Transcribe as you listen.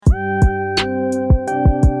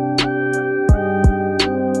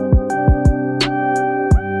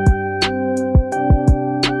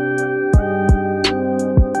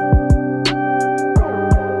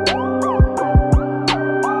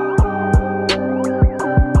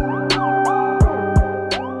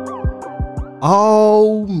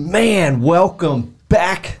Oh man, welcome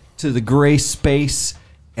back to the gray space,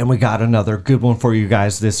 and we got another good one for you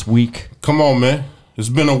guys this week. Come on, man. It's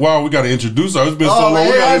been a while. We got to introduce ourselves. It's been so long.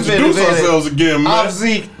 We got to introduce ourselves again, man. I'm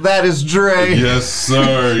Zeke. That is Dre. Yes,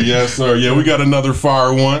 sir. Yes, sir. Yeah, we got another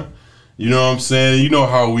fire one. You know what I'm saying? You know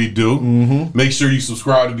how we do. Mm-hmm. Make sure you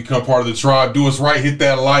subscribe to become part of the tribe. Do us right. Hit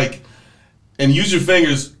that like. And use your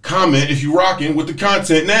fingers. Comment if you rocking with the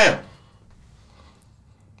content now.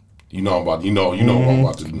 You know what I'm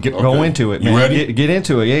about to do. Go into it, man. You ready? Get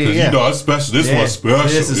into it. Yeah. You know it's special. This one's special.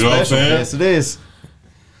 This is you know special. What I'm saying? Yes, it is.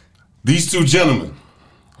 These two gentlemen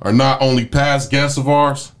are not only past guests of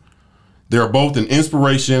ours, they are both an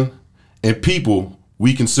inspiration and people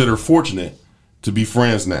we consider fortunate to be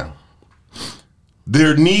friends now.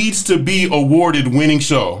 There needs to be awarded winning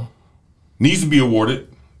show. Needs to be awarded.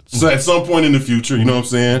 So at some point in the future, you know what I'm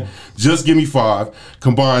saying? Just Give Me 5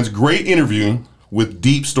 combines great interviewing with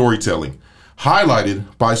deep storytelling, highlighted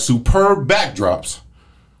by superb backdrops.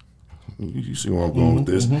 You see where I'm going with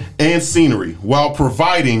this? And scenery, while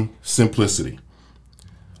providing simplicity.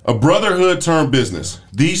 A brotherhood turned business,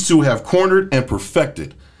 these two have cornered and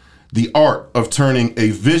perfected the art of turning a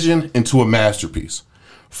vision into a masterpiece.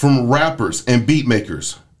 From rappers and beat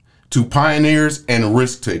makers to pioneers and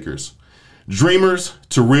risk takers, dreamers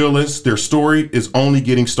to realists, their story is only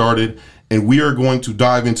getting started, and we are going to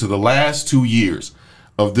dive into the last 2 years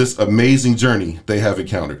of this amazing journey they have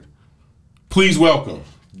encountered. Please welcome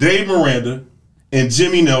Dave Miranda and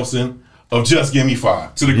Jimmy Nelson of Just Give Me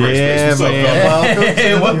 5 to the great space. What's up, fellas?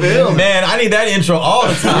 Hey, what bill? Man, I need that intro all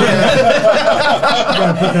the time.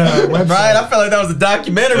 Right? I felt like that was a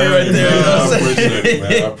documentary right there. You know what I'm appreciate it,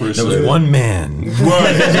 man. I appreciate it. There was one man.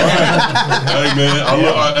 Right. Hey, man,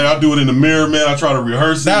 I do it in the mirror, man. I try to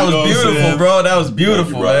rehearse it. That was beautiful, bro. That was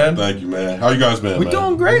beautiful, man. Thank you, man. How you guys been, man? We're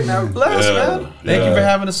doing great, man. We're blessed, man. Thank you for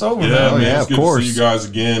having us over, man. Man. It's of good course. to see you guys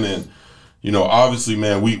again. And, you know, obviously,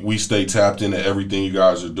 man, we stay tapped into everything you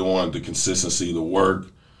guys are doing, the consistency, the work,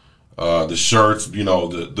 the shirts, you know,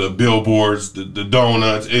 the billboards, the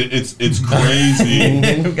donuts. It's crazy.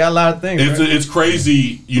 We got a lot of things. It's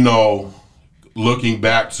crazy, you know, looking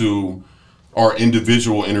back to our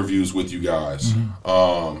individual interviews with you guys,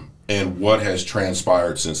 and what has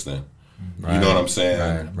transpired since then. Right. You know what I'm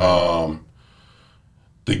saying? Right.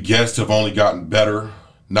 The guests have only gotten better.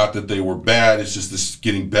 Not that they were bad. It's just this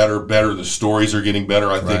getting better. The stories are getting better.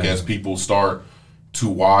 I think as people start to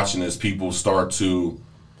watch and as people start to,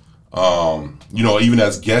 you know, even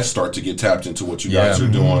as guests start to get tapped into what you guys are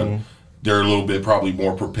doing, they're a little bit probably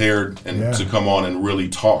more prepared and to come on and really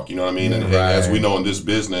talk. You know what I mean? And as we know in this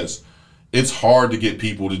business, it's hard to get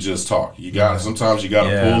people to just talk. You got sometimes you got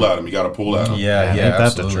to pull at them. You got to pull at them. Yeah,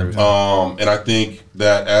 that's absolutely. the truth. And I think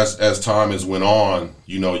that as time has went on,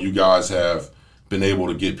 you know, you guys have been able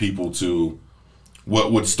to get people to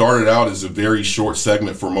what started out as a very short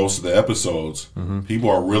segment for most of the episodes. People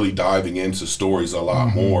are really diving into stories a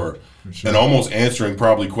lot more and almost answering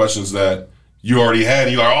probably questions that you already had.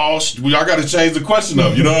 And you're like, I got to change the question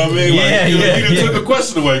up. You know what I mean? You took a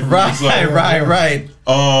question away from me. So, Right.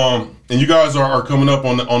 And you guys are coming up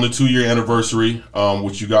on the 2-year anniversary,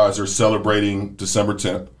 which you guys are celebrating December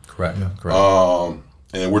 10th. Correct.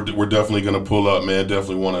 And we're definitely gonna pull up, man.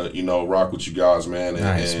 Definitely want to, you know, rock with you guys, man.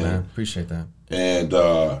 Nice, man. Appreciate that. And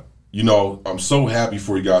you know, I'm so happy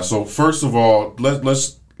for you guys. So first of all,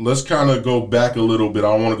 let's kind of go back a little bit.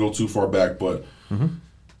 I don't want to go too far back, but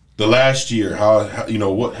the last year, how you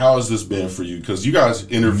know how has this been for you? Because you guys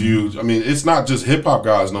interviewed. I mean, it's not just hip hop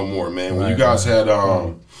guys no more, man. When you guys had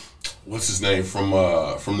what's his name from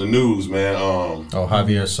the news, man?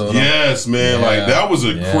 Javier Soto. Yes, man. Yeah. Like that was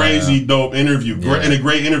a crazy dope interview, and a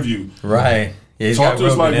great interview. Right. Yeah, talk to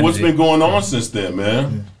us like what's been going on since then,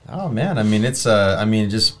 man. Oh man, I mean it's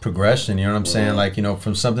just progression. You know what I'm saying? Like, you know,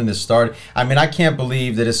 from something that started. I mean, I can't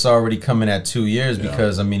believe that it's already coming at 2 years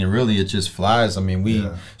because I mean it just flies. I mean, we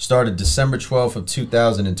started December 12th of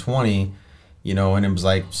 2020. You know, and it was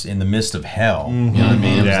like in the midst of hell. You know what I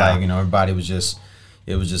mean? It was like, you know, everybody was just.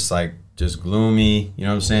 It was just like gloomy, you know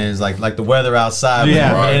what I'm saying? It's like the weather outside, in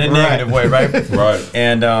a negative way, right? Right.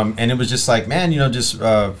 And it was just like, man, you know, just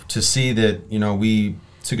to see that, you know, we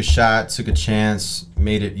took a shot, took a chance,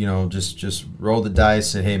 made it, you know, just roll the dice,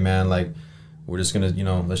 said, hey man, like we're just gonna, you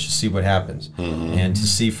know, let's just see what happens. And to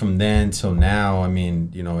see from then till now, I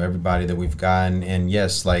mean, you know, everybody that we've gotten, and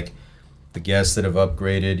yes, like the guests that have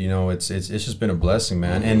upgraded, you know, it's just been a blessing,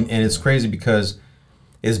 man. And it's crazy because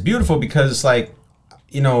it's beautiful because it's like,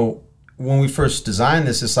 you know, when we first designed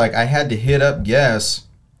this, it's like I had to hit up guests,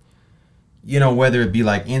 you know, whether it be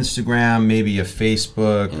like Instagram, maybe a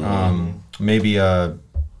Facebook, maybe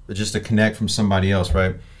just a connect from somebody else,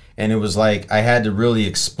 right? and it was like I had to really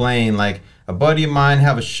explain, like, a buddy of mine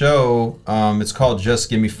have a show. It's called Just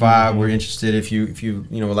Give Me 5. We're interested if you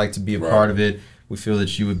would like to be a part of it. We feel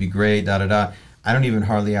that you would be great. Da da da. I don't even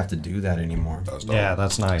hardly have to do that anymore. Yeah,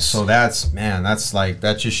 that's nice. So that's like,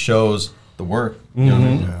 that just shows the work. You know what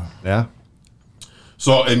I mean? Yeah.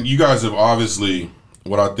 So, and you guys have obviously,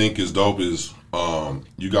 what I think is dope is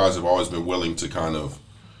you guys have always been willing to kind of,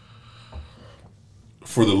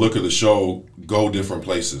 for the look of the show, go different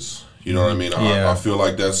places. You know what I mean? I feel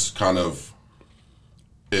like that's kind of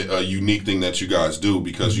a unique thing that you guys do,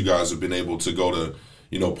 because you guys have been able to go to,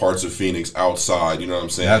 parts of Phoenix outside. You know what I'm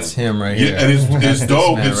saying? That's him right here. And it's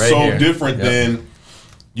dope. It's right so here. different than,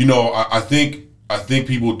 I think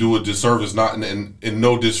people do a disservice, not in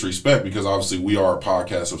no disrespect, because obviously we are a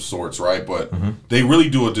podcast of sorts, right? But they really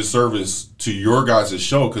do a disservice to your guys'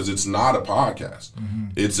 show, because it's not a podcast.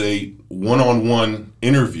 It's a one-on-one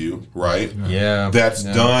interview, right? Yeah. That's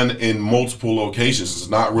done in multiple locations. It's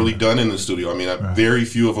not really done in the studio. I mean, very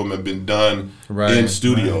few of them have been done in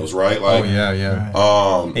studios, right? Like,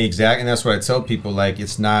 Exactly. And that's what I tell people. Like,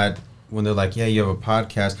 it's not, when they're like, yeah, you have a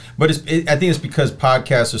podcast. But I think it's because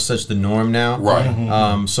podcasts are such the norm now.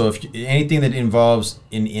 Right. So if anything that involves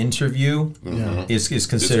an interview is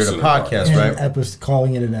considered a podcast, and right?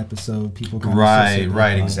 Calling it an episode, people kind of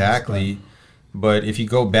Right, exactly. But if you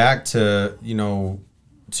go back to,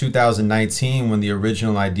 2019, when the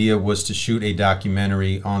original idea was to shoot a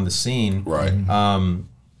documentary on the scene, right.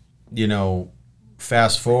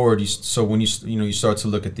 Fast forward, when you start to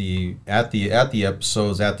look at the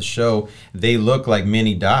episodes at the show, they look like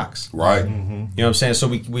mini docs. Right. You know what I'm saying? So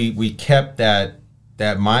we kept that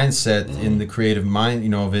mindset in the creative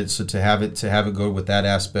mind, of it. So to have it go with that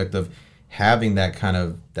aspect of having that kind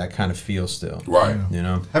of feel still. Right.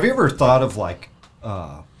 Have you ever thought of like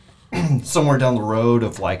somewhere down the road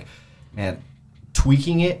of like, man,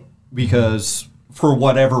 tweaking it, because for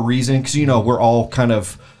whatever reason, because we're all kind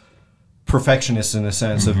of perfectionists in a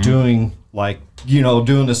sense of doing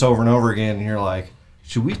doing this over and over again, and you're like,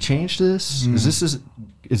 should we change this? Is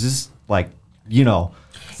this like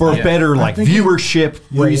for better viewership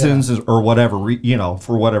reasons or whatever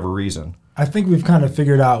for whatever reason? I think we've kind of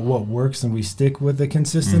figured out what works and we stick with a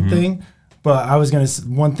consistent thing. But I was gonna,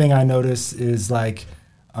 one thing I noticed is like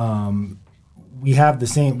we have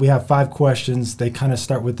 5 questions. They kind of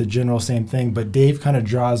start with the general same thing, but Dave kind of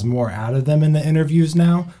draws more out of them in the interviews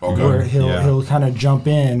now, where he'll kind of jump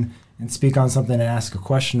in and speak on something and ask a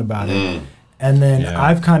question about it. And then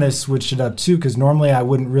I've kind of switched it up too, because normally I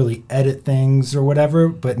wouldn't really edit things or whatever,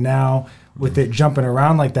 but now with it jumping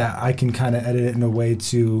around like that, I can kind of edit it in a way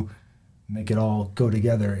to make it all go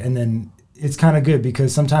together. And then it's kind of good,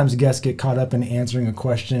 because sometimes guests get caught up in answering a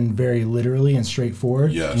question very literally and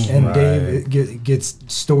straightforward. Yes. And Dave gets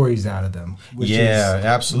stories out of them. Which is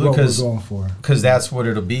absolutely. what we're going for. Because that's what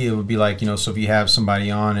it'll be. It would be like, so if you have somebody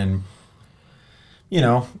on and,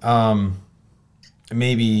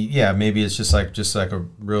 maybe it's just like a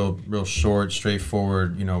real short,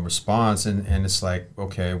 straightforward, response. And it's like,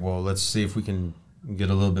 okay, well, let's see if we can get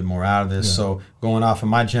a little bit more out of this. Yeah. So going off of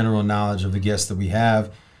my general knowledge of the guests that we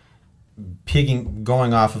have,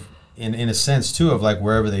 going off of in a sense too of like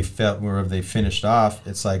wherever they finished off,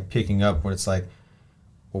 it's like picking up when it's like,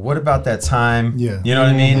 well, what about that time? Yeah. You know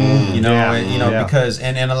what I mean? Because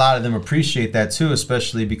and a lot of them appreciate that too,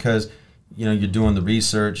 especially because you're doing the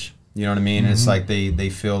research, you know what I mean? And it's like they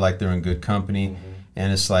feel like they're in good company.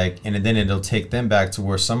 And it's like, and then it'll take them back to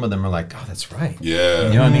where some of them are like, oh, that's right. Yeah.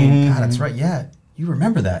 You know what I mean? God, that's right. Yeah. You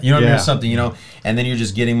remember that. You know what I mean? Or something, and then you're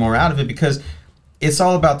just getting more out of it, because it's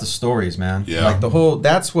all about the stories, man. Yeah. Like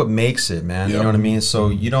that's what makes it, man. Yep. You know what I mean? So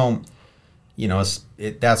you don't,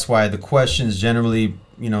 that's why the questions generally,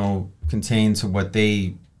 contain to what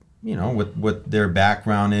they, what their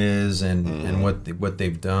background is and what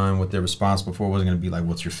they've done, what they're responsible for. It wasn't going to be like,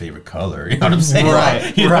 what's your favorite color? You know what I'm saying?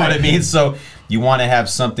 Right. You know what I mean? So you want to have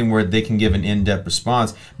something where they can give an in-depth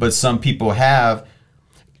response, but some people have,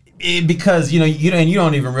 because you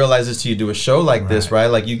don't even realize this till you do a show like this, right?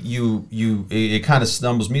 Like it kind of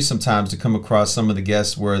stumbles me sometimes to come across some of the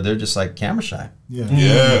guests where they're just like camera shy. Yeah.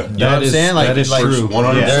 You know what I'm saying? Like, that is true.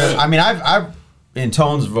 100%. I mean, I've in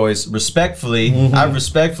Tone's voice, respectfully, I've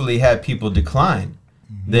respectfully had people decline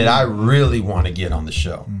that I really want to get on the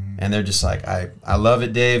show, and they're just like, I love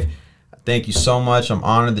it, Dave. Thank you so much. I'm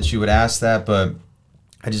honored that you would ask that, but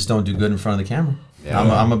I just don't do good in front of the camera. Yeah.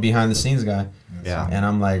 I'm a behind the scenes guy. Yeah. And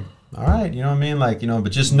I'm like, all right, you know what I mean? Like,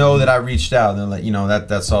 but just know that I reached out. And they're like,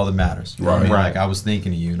 that's all that matters. You know what I mean? Like, I was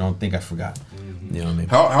thinking of you. Don't think I forgot. You know what I mean?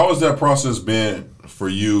 How has that process been for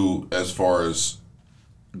you as far as,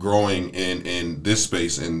 growing in this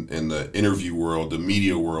space, in the interview world, the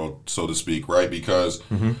media world, so to speak, right? Because,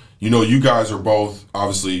 you guys are both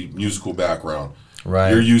obviously musical background.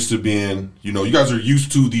 Right. You're used to being, you guys are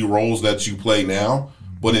used to the roles that you play now,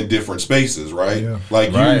 but in different spaces, right? Yeah.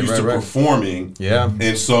 Like you're used to performing. Yeah.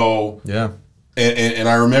 And so, and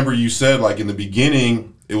I remember you said, like, in the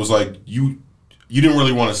beginning, it was like you didn't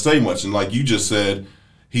really want to say much. And like you just said,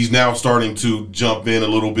 he's now starting to jump in a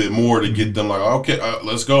little bit more to get them like, okay,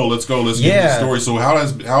 let's go, let's get the story. So how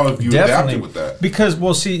have you adapted with that? Because,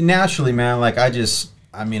 well, see, naturally, man, like I just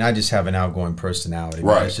have an outgoing personality.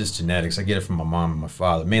 Right. It's just genetics. I get it from my mom and my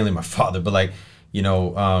father, mainly my father. But like,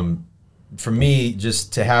 for me,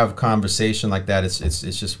 just to have conversation like that, it's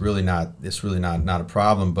just really not a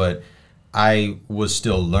problem. But I was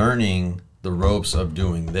still learning the ropes of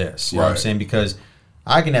doing this. You know what I'm saying? Because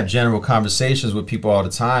I can have general conversations with people all the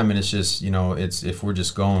time, and it's just, it's if we're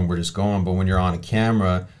just going, we're just going. But when you're on a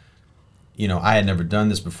camera, I had never done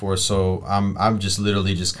this before, so I'm just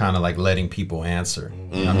literally just kind of like letting people answer.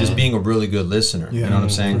 I'm just being a really good listener. You know what I'm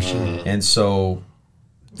saying? For sure. And so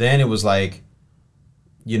then it was like,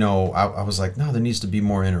 I was like, no, there needs to be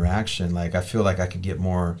more interaction. Like I feel like I could get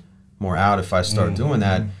more out if I start doing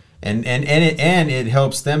that. And it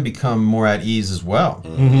helps them become more at ease as well.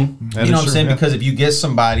 You know what I'm saying? Yeah. Because if you get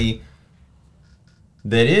somebody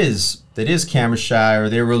that is camera shy, or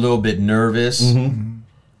they were a little bit nervous,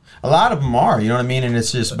 a lot of them are. You know what I mean? And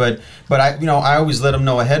it's just, but I always let them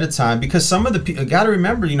know ahead of time, because some of the people, got to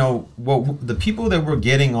remember, the people that we're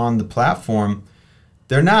getting on the platform,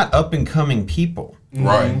 they're not up and coming people.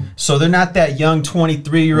 Right. So they're not that young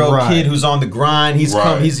 23-year-old kid who's on the grind. He's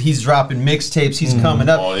he's dropping mixtapes. He's coming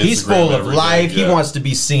up. He's full of life. He wants to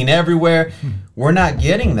be seen everywhere. We're not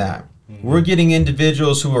getting that. We're getting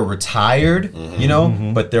individuals who are retired,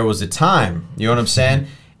 but there was a time, you know what I'm saying?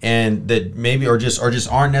 And that maybe or just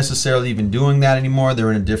aren't necessarily even doing that anymore.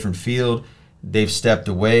 They're in a different field. They've stepped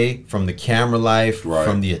away from the camera life,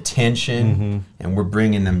 from the attention, and we're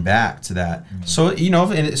bringing them back to that. So,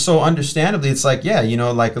 and so understandably, it's like,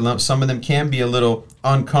 like some of them can be a little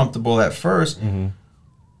uncomfortable at first,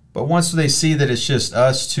 but once they see that it's just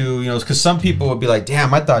us two, because some people would be like,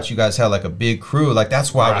 damn, I thought you guys had like a big crew. Like,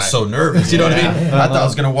 that's why I was so nervous. You know what I mean? I thought I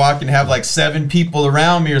was going to walk and have like 7 people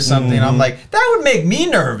around me or something. I'm like, that would make me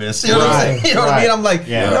nervous. You know what I'm saying? You know what I mean? I'm like,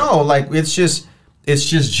 no, like it's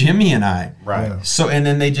just Jimmy and I. Right. So, and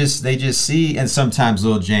then they just see, and sometimes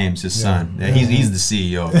little James, his son, he's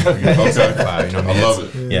the CEO. Okay. I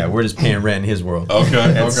love it. Yeah, we're just paying rent in his world.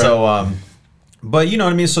 Okay. And so, but you know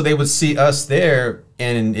what I mean? So they would see us there,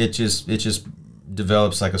 and it just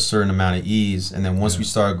develops like a certain amount of ease. And then once we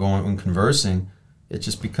start going and conversing, it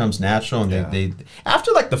just becomes natural. And they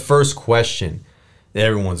after like the first question,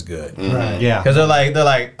 everyone's good. Right. Yeah. Because they're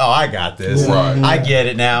like, oh, I got this. Right. I get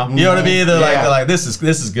it now. You know what I mean? They're like, this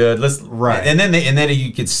is good. Let's And then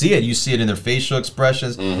you could see it. You see it in their facial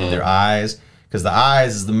expressions, their eyes. Because the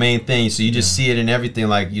eyes is the main thing. So you just see it in everything.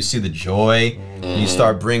 Like you see the joy. And you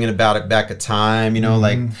start bringing about it back a time.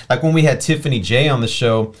 Like when we had Tiffany J on the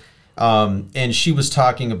show, and she was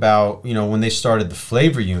talking about, when they started the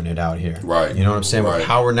flavor unit out here. Right. You know what I'm saying? With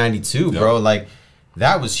Power 92, bro. Like,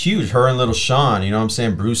 that was huge. Her and Little Sean, you know what I'm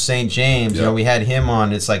saying? Bruce St. James, we had him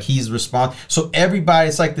on. It's like he's responsible. So everybody,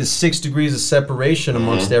 it's like this 6 degrees of separation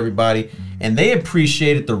amongst everybody. And they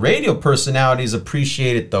appreciated, the radio personalities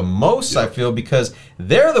appreciated the most, I feel, because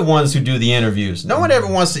they're the ones who do the interviews. No one ever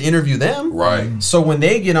wants to interview them. Right. So when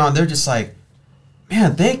they get on, they're just like,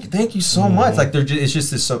 man, thank you so much. Like it's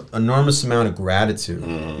just this enormous amount of gratitude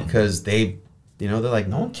because they're like,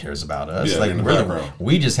 no one cares about us. Yeah, like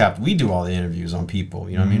we do all the interviews on people.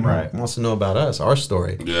 You know what I mean? Right. Who wants to know about us, our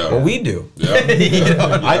story? Yeah. What we do.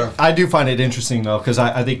 Yeah. I do find it interesting though, because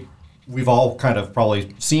I think we've all kind of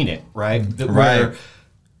probably seen it, right? Where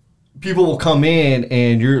people will come in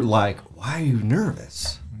and you're like, why are you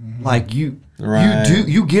nervous? Like you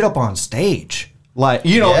get up on stage. Like,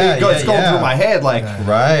 it's going through my head. Like,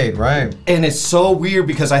 right. And it's so weird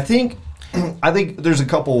because I think there's a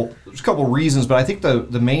couple reasons, but I think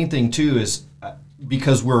the main thing too is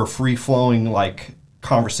because we're a free flowing like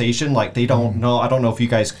conversation. Like they don't know. I don't know if you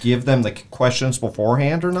guys give them the questions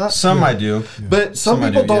beforehand or not. Some I do, but some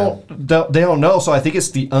people don't. They don't know. So I think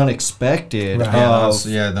it's the unexpected of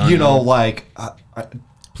like.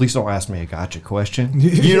 Please don't ask me a gotcha question.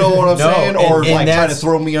 You know what I'm saying? Or like try to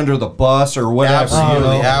throw me under the bus or whatever.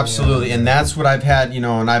 Absolutely. And that's what I've had,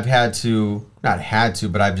 and I've had to, not had to,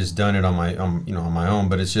 but I've just done it on my own.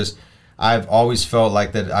 But it's just, I've always felt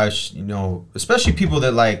like that especially people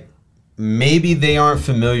that like, maybe they aren't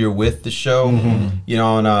familiar with the show, and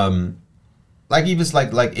like even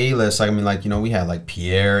like A-list, like I mean, like, you know, we had like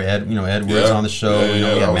Pierre, Edwards on the show. Yeah, you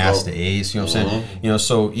know, we that had was Master dope. Ace. You know what I'm saying? You know,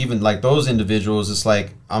 so even like those individuals, it's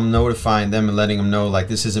like I'm notifying them and letting them know like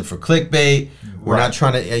this isn't for clickbait. We're not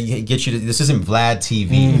trying to get you to. This isn't Vlad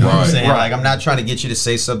TV. You know what I'm saying? Like I'm not trying to get you to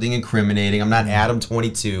say something incriminating. I'm not Adam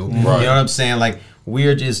 22. You know what I'm saying? Like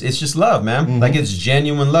it's just love, man. Like it's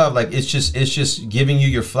genuine love. Like it's just giving you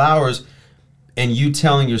your flowers, and you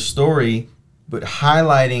telling your story, but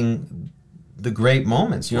highlighting the great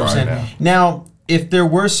moments, you know what I'm saying? Yeah. Now, if there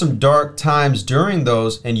were some dark times during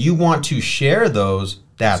those and you want to share those,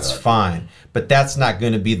 that's fine. But that's not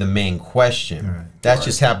going to be the main question. Right. That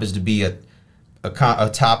just happens to be a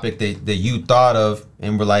topic that you thought of,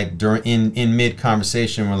 and we're like in mid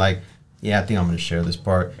conversation, we're like, yeah, I think I'm going to share this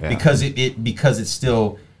part because it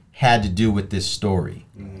still had to do with this story.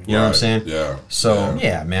 You know what I'm saying? Yeah. So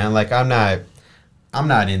yeah, man, like I'm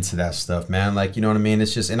not into that stuff, man. Like, you know what I mean?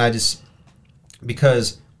 It's just, and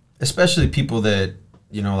because especially people that,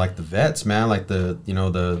 you know, like the vets, man, like the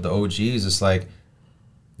OGs, it's like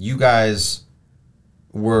you guys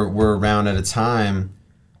were around at a time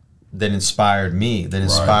that inspired me, that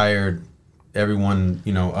inspired everyone,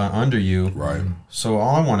 you know, under you. Right. So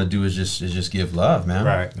all I want to do is just give love, man.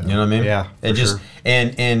 Right. You know what I mean? Yeah, And for just sure.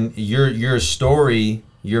 and your story,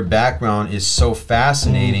 your background is so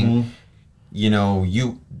fascinating. You know,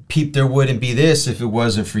 there wouldn't be this if it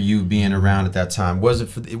wasn't for you being around at that time.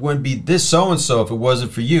 It wouldn't be this so and so if it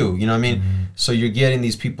wasn't for you. You know what I mean? So you're getting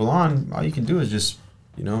these people on. All you can do is just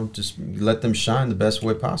let them shine the best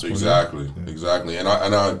way possible. Exactly. And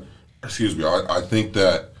I excuse me. I think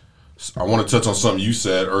that I want to touch on something you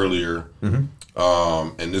said earlier, and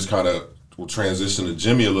this kind of will transition to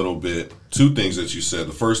Jimmy a little bit. Two things that you said.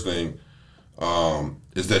 The first thing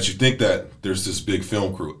is that you think that there's this big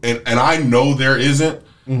film crew, and I know there isn't.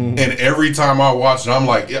 And every time I watch it, I'm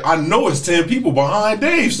like, I know it's 10 people behind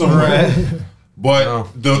Dave somewhere. But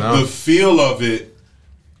the feel of it,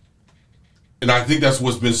 and I think that's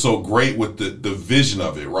what's been so great with the vision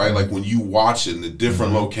of it, right? Like when you watch it and the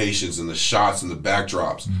different locations and the shots and the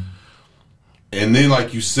backdrops. And then,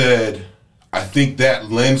 like you said, I think that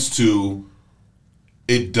lends to,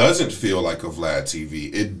 it doesn't feel like a Vlad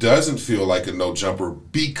TV. It doesn't feel like a No Jumper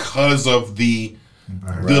because of the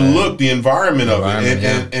look, the environment of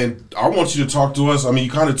it. And I want you to talk to us. I mean,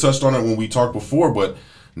 you kind of touched on it when we talked before, but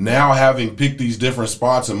now having picked these different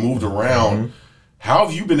spots and moved around, how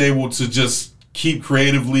have you been able to just keep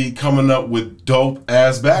creatively coming up with dope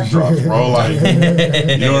ass backdrops, bro? Like,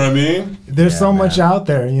 you know what I mean? There's so much out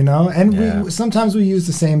there, you know, and sometimes we use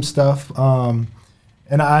the same stuff.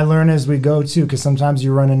 And I learn as we go too, because sometimes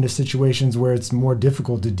you run into situations where it's more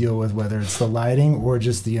difficult to deal with, whether it's the lighting or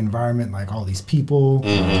just the environment, like all these people.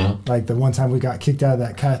 Like the one time we got kicked out of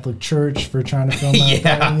that Catholic church for trying to film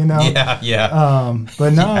that thing, you know? But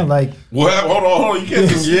no, like... Well, hold on. You can't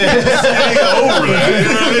just hang over that. You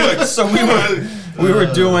know what I mean? Like, So we were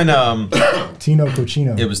doing... Tino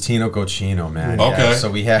Cochino. It was Tino Cochino, man. Okay. Yeah.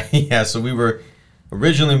 So we had... so we were...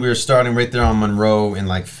 Originally, we were starting right there on Monroe and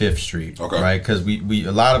like 5th Street, right? Because we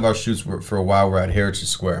a lot of our shoots were for a while were at Heritage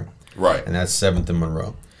Square, right? And that's 7th and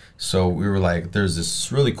Monroe. So we were like, there's this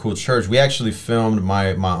really cool church. We actually filmed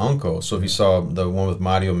my uncle. So if you saw the one with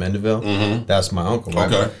Mario Mendeville, that's my uncle, right?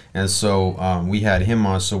 Okay. And so we had him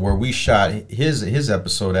on. So where we shot his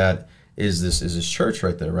episode at is this church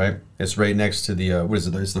right there, right? It's right next to the what is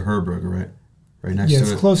it? It's the Herberger, right? Right next to it.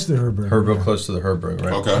 It's close to Herberg. Herberg, close to the Herberg,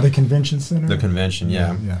 right? Okay. The convention center? The convention,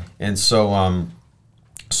 yeah. Yeah. And so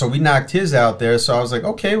so we knocked his out there. So I was like,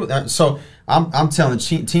 okay. So I'm telling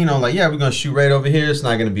Tino, like, yeah, we're going to shoot right over here. It's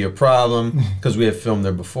not going to be a problem because we had filmed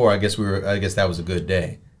there before. I guess that was a good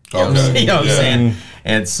day. You know what I'm saying?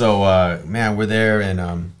 And so, man, we're there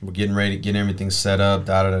and we're getting ready to get everything set up,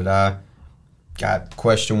 da-da-da-da. Got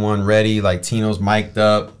question one ready. Like, Tino's mic'd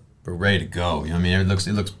up. We're ready to go. You know what I mean?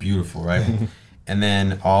 It looks beautiful, right? And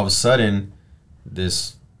then all of a sudden,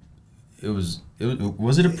 was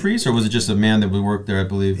it a priest or was it just a man that would work there, I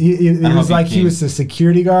believe? It was like he was a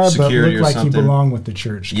security guard, but looked like he belonged with the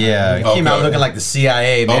church. Yeah, he came out looking like the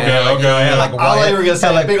CIA, man. Okay. I thought you were going to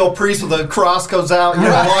say, like, big old priest with a cross comes out, you know,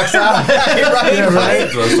 walks out. right.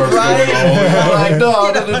 So it starts going Like, no.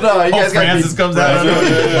 You guys got Francis comes out.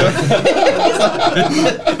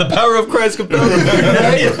 The power of Christ comes out.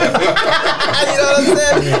 You know what I'm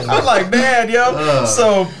saying? I'm like, man, yo.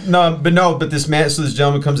 But this man, so this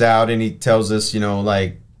gentleman comes out and he tells us, do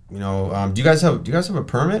you guys have a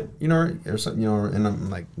permit, or something, and I'm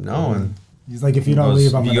like, no, and he's like, if you don't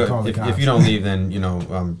leave, I'm gonna call the cops. If you don't leave, then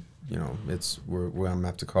it's we're gonna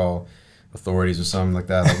have to call authorities or something like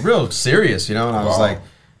that, like real serious, and I was like,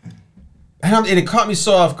 And it caught me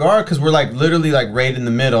so off guard because we're like literally like right in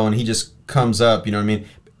the middle, and he just comes up. You know what I mean?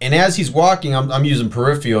 And as he's walking, I'm using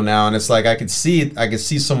peripheral now, and it's like I could see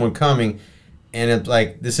someone coming, and it's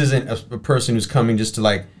like this isn't a person who's coming just to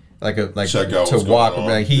Check out to what's walk. going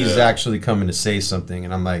on. Like he's Yeah. actually coming to say something,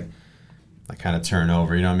 and I'm like, I kind of turn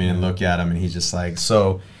over, you know what I mean, and look at him, and he's just like,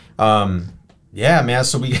 so, yeah, man.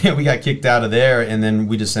 So we got kicked out of there, and then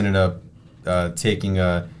we just ended up taking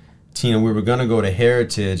Tina. We were gonna go to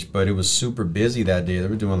Heritage, but it was super busy that day. They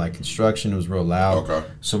were doing like construction. It was real loud. Okay.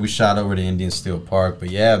 So we shot over to Indian Steel Park. But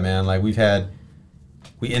yeah, man, like and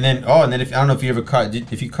then if I don't know if you ever caught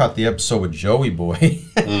the episode with Joey Boy.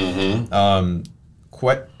 Mm-hmm.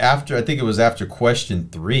 I think it was after question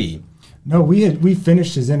 3. No, we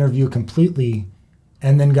finished his interview completely,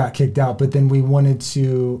 and then got kicked out. But then he wanted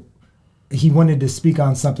to speak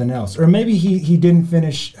on something else, or maybe he didn't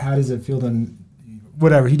finish. How does it feel to?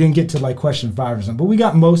 Whatever, he didn't get to like question 5 or something. But we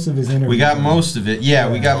got most of his interview. We got most of it.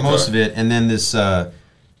 Yeah, we got Okay. most of it. And then this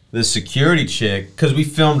security chick, because we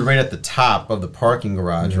filmed right at the top of the parking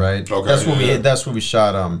garage, right? Okay, That's where we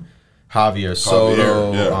shot Javier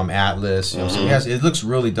Soto, yeah. Atlas. You know, so it looks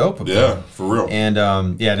really dope up there. Yeah, for real. And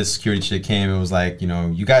this security chick came and was like, you know,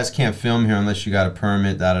 you guys can't film here unless you got a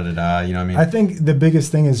permit, da da da da. You know what I mean? I think the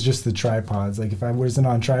biggest thing is just the tripods. Like if I wasn't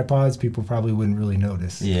on tripods, people probably wouldn't really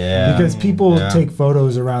notice. Yeah. Because people Yeah. take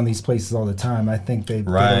photos around these places all the time. I think they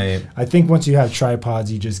Right. I think once you have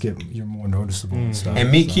tripods, you're more noticeable and stuff.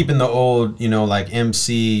 And me so. keeping the old, you know, like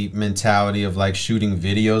MC mentality of like shooting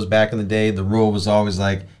videos back in the day, the rule was always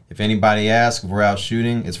like, if anybody asks if we're out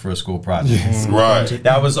shooting, it's for a school project. Right.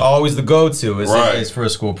 That was always the go-to. Right. It's for a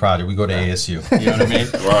school project. We go to ASU. You know what I mean?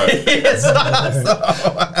 Right.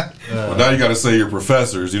 Well, now you got to say your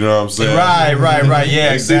professors. You know what I'm saying? Right. Yeah,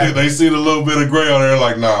 They exactly. see the little bit of gray on there,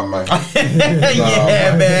 like, nah, man.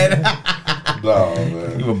 Yeah, man. Nah,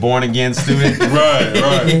 man. You a born again student.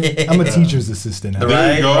 Right. I'm a teacher's assistant now.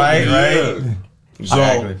 There you go. Right. Yeah. So,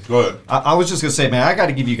 Exactly. go ahead. I was just gonna say, man, I got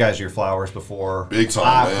to give you guys your flowers before Big time,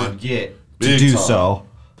 I man. forget to Big do time. so.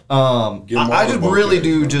 Give 'em all I the just bouquet, really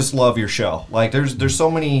do man. just love your show. Like, there's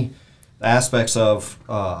so many aspects of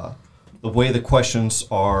the way the questions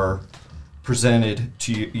are presented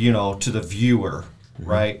to you know, to the viewer,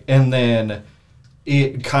 right? And then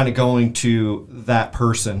it kind of going to that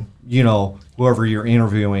person, you know, whoever you're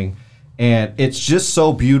interviewing, and it's just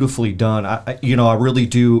so beautifully done. I really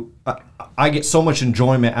do. I get so much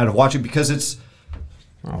enjoyment out of watching because it's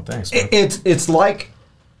Oh, thanks, man. it's like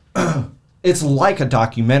it's like a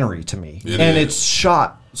documentary to me, It and is. it's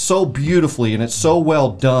shot so beautifully and it's so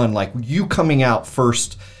well done. Like you coming out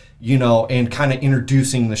first, you know, and kind of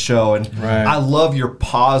introducing the show, and Right. I love your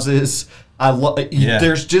pauses. I love. Yeah.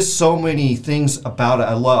 There's just so many things about it.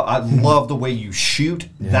 I love the way you shoot.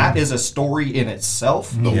 That is a story in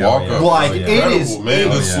itself. The Yeah, walk yeah. up. Like, is it incredible, is- man. it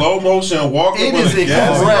The is- slow motion walk up. It with is the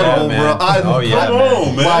gas. incredible, man. bro. I'm Oh, yeah, Come man.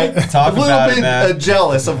 on, man. like Talk a little about it, bit man.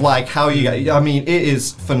 jealous of like how you got. I mean, it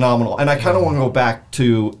is phenomenal, and I kind of want to go back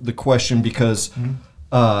to the question because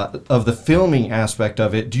of the filming aspect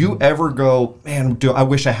of it. Do you ever go, man? I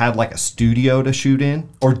wish I had like a studio to shoot in,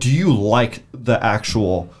 or do you like the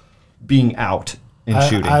actual being out and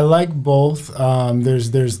shooting? I like both.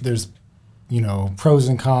 There's you know, pros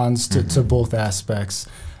and cons to both aspects.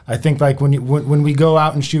 I think like when we go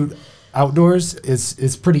out and shoot outdoors,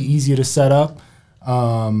 it's pretty easy to set up,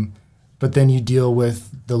 but then you deal with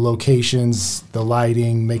the locations, the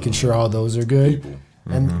lighting, making sure all those are good.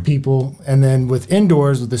 And people, and then with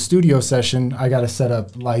indoors, with the studio session, I got to set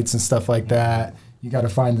up lights and stuff like that. You got to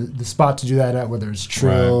find the spot to do that at, whether it's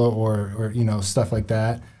trill or you know, stuff like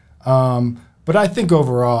that. But I think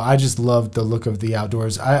overall, I just love the look of the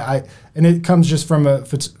outdoors. And it comes just from a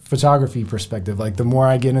photography perspective. Like the more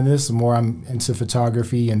I get into this, the more I'm into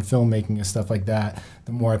photography and filmmaking and stuff like that.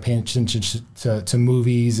 The more I pay attention to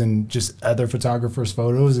movies and just other photographers'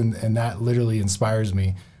 photos, and that literally inspires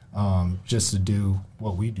me just to do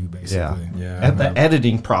what we do, basically. Yeah. And the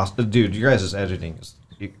editing process, dude. You guys' editing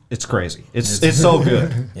it's crazy. It's so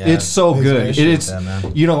good. Yeah. It's so good. appreciate It's that,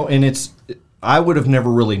 man. you know, and I would have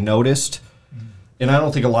never really noticed, and I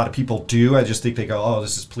don't think a lot of people do. I just think they go, "Oh,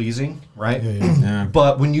 this is pleasing," right? Yeah.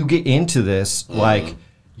 But when you get into this, like,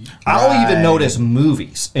 I'll even Right. notice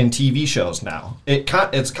movies and TV shows now.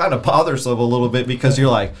 It's kind of bothersome a little bit because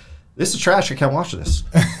you're like, "This is trash. I can't watch this,"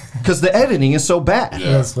 because the editing is so bad.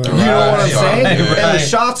 Yeah. That's funny. You know what I'm Right, saying? right, And the right.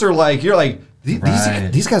 shots are like, you're like,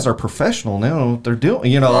 Right. these guys are professional. They know what they're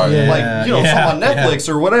doing. You know, Right. Yeah. like, you know, something on Netflix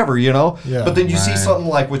or whatever, you know? Yeah. But then you see Right. something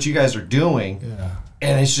like what you guys are doing, Yeah.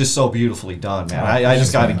 and it's just so beautifully done, man. I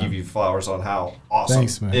just thanks, got to man. give you flowers on how awesome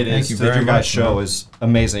Thanks, man. it Thank is. you That very your guys' much, show man. is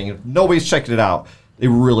amazing. If nobody's checked it out, They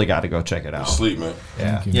really got to go check it out. Sleep, man.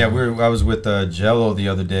 Yeah. Yeah, I was with Jello the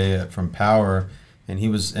other day from Power, and he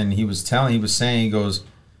was saying, he goes,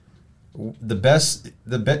 the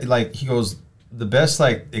best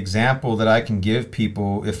like example that I can give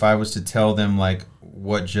people if I was to tell them like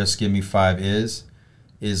what Just Give Me Five is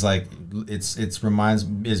like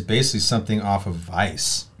is basically something off of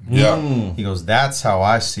Vice. Yeah. He goes, that's how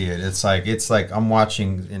I see it. It's like I'm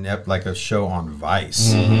watching like a show on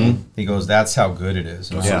Vice. He goes, that's how good it is.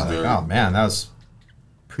 And I was like, oh man,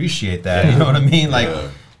 appreciate that. You know what I mean? Like,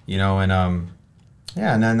 you know, and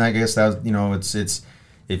and then I guess that, you know, it's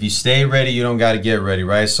if you stay ready, you don't got to get ready,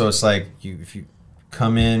 right? So it's like if you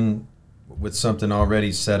come in with something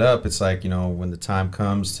already set up, it's like, you know, when the time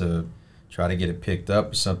comes to try to get it picked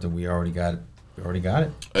up or something, we already got it.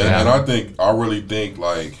 And I really think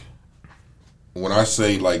like when I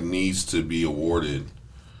say like needs to be awarded,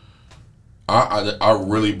 I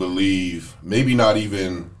really believe maybe not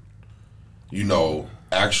even, you know,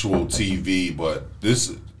 actual TV, but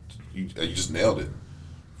this you just nailed it.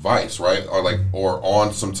 Vice, right? Or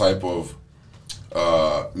on some type of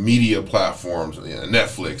media platforms,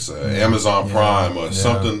 Netflix, Amazon Prime, or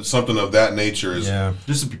something of that nature is. Yeah.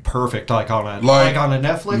 This would be perfect, like on a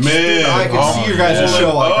Netflix. Man, dude, I could see your guys'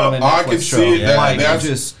 show like on a Netflix I could show. see it.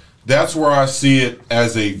 Yeah. That's where I see it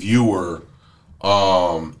as a viewer,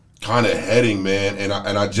 kind of heading, man. And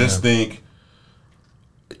I just think,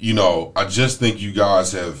 you know,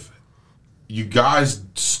 you guys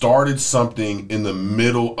started something in the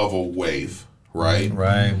middle of a wave, right?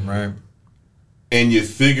 Right. And you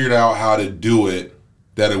figured out how to do it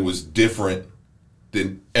that it was different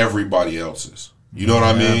than everybody else's. You know what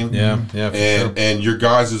I mean? Yeah. And your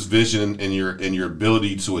guys' vision and your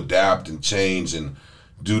ability to adapt and change and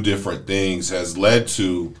do different things has led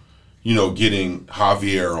to, you know, getting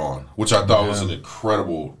Javier on, which I thought was an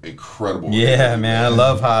incredible. Yeah, man, I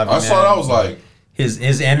love Javier. I saw that, I was like,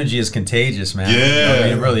 his energy is contagious, man. Yeah, I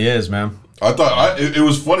mean, it really is, man. I thought it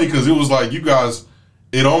was funny because it was like you guys.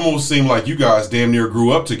 It almost seemed like you guys damn near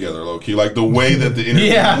grew up together, low key. Like the way that the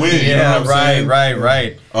interview went. You know what I'm saying?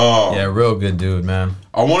 Right. Yeah, real good dude, man.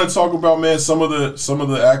 I want to talk about, man, some of the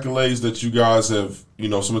accolades that you guys have. You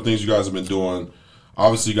know, some of the things you guys have been doing.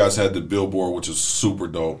 Obviously, you guys had the billboard, which is super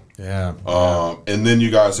dope. Yeah. And then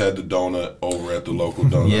you guys had the donut over at the local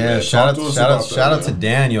donut. Yeah. Man. Shout out to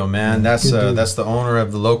Daniel, man. That's the owner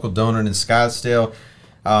of the local donut in Scottsdale.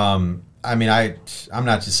 I mean, I'm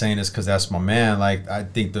not just saying this because that's my man. Like, I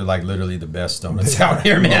think they're like literally the best donuts out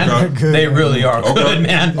here, man. Okay. They really are good,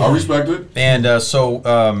 man. I respect it. And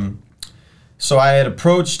so I had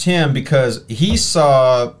approached him because he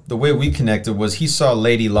saw, the way we connected was he saw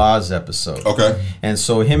Lady Law's episode. Okay. And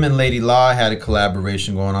so him and Lady Law had a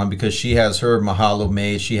collaboration going on because she has her Mahalo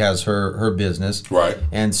Made, she has her business. Right.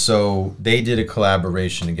 And so they did a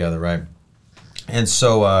collaboration together, right? And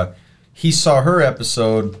so he saw her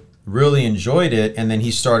episode, really enjoyed it, and then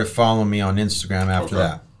he started following me on Instagram after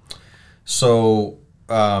that. So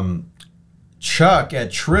Chuck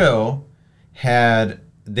at Trill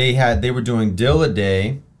they were doing Dill a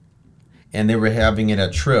Day, and they were having it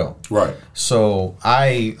at Trill. Right. So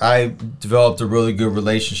I developed a really good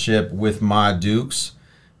relationship with Ma Dukes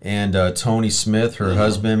and Tony Smith, her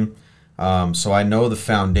husband. So I know the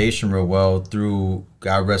foundation real well through,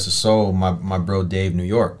 God rest his soul, my bro Dave New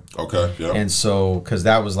York. Okay, yeah. And so, because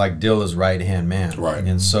that was like Dilla's right-hand man. Right.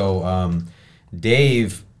 And so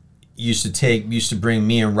Dave used to bring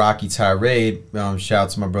me and Rocky Tirade, shout out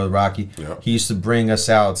to my brother Rocky. Yeah. He used to bring us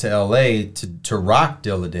out to L.A. to rock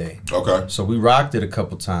Dill a Day. Okay. So we rocked it a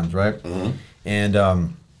couple times, right? Mm-hmm.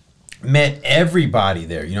 And met everybody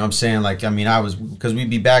there. You know what I'm saying? Like, I mean, because we'd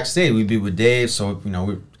be backstage, we'd be with Dave. So, you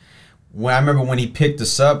know, I remember when he picked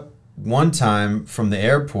us up one time from the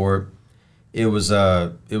airport, it was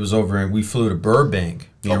over, and we flew to Burbank,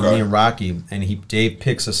 me and Rocky, and Dave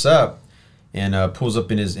picks us up and pulls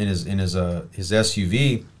up in his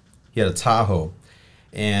SUV. He had a Tahoe,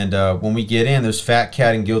 and when we get in, there's Fat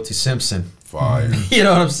Cat and Guilty Simpson. Fire. You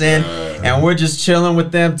know what I'm saying? And we're just chilling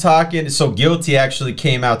with them, talking. So Guilty actually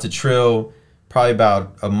came out to Trill probably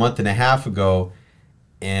about a month and a half ago.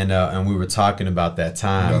 And we were talking about that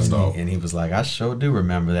time, and he was like, "I sure do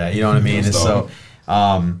remember that." You know what I mean? And so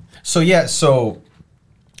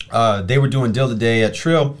they were doing Dill a Day at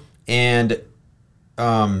Trill, and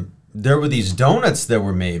there were these donuts that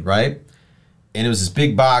were made, right? And it was this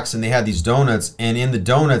big box, and they had these donuts, and in the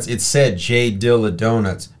donuts it said J Dilla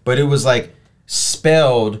Donuts, but it was like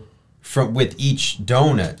spelled with each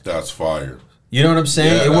donut. That's fire. You know what I'm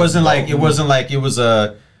saying? Yeah, it wasn't like it was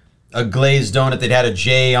a glazed donut that had a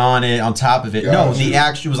J on it on top of it. No, the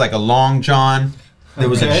actual was like a Long John There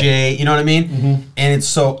was a J, you know what I mean? And it's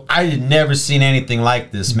so, I had never seen anything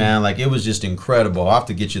like this, man. Like, it was just incredible. I'll have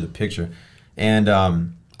to get you the picture. And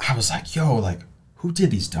I was like, yo, like, who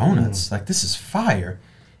did these donuts? Like, this is fire.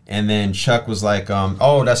 And then Chuck was like,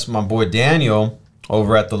 oh, that's my boy Daniel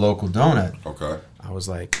over at the local donut. Okay. I was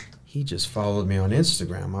like, he just followed me on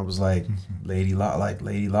Instagram. I was like, Lady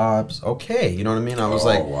Lobs. Okay, you know what I mean? I was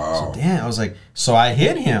like, wow. So damn. I was like, so I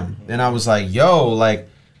hit him, and I was like, yo, like,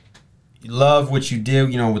 love what you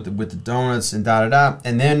did, you know, with the donuts and da da da.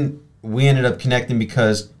 And then we ended up connecting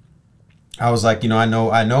because I was like, you know,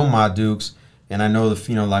 I know my Dukes, and I know the,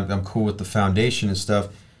 you know, like, I'm cool with the foundation and stuff.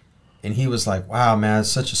 And he was like, wow, man, it's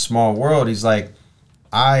such a small world. He's like,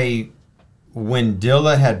 when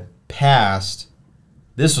Dilla had passed,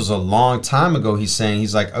 this was a long time ago, he's saying,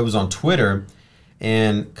 he's like, I was on Twitter,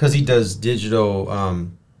 and because he does digital,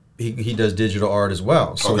 he does digital art as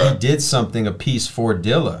well. So he did a piece for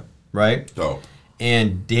Dilla, right? Dope.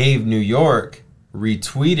 And Dave New York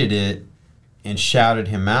retweeted it and shouted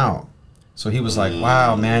him out. So he was like,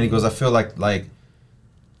 wow, man. He goes, I feel like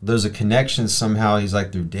there's a connection somehow. He's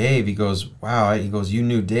like, through Dave. He goes, wow. He goes, you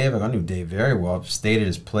knew Dave? Like, I knew Dave very well. I've stayed at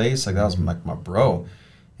his place. Like, that was like my bro.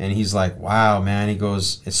 And he's like, wow, man. He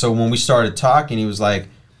goes, and so when we started talking, he was like,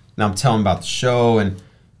 and I'm telling him about the show, and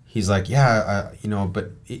he's like, yeah, you know,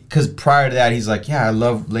 but because prior to that, he's like, yeah, I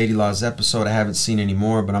love Lady Law's episode. I haven't seen any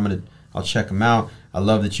more, but I'll check them out. I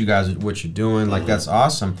love that you guys are what you're doing. Like, that's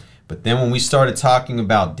awesome. But then when we started talking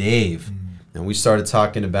about Dave, and we started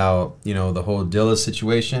talking about, you know, the whole Dilla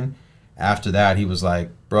situation, after that, he was like,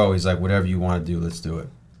 bro, he's like, whatever you want to do, let's do it.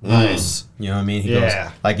 Nice. You know what I mean? He goes,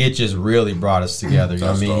 like, it just really brought us together. You know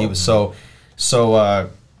what I mean? He was so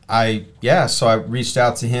I reached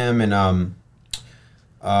out to him, and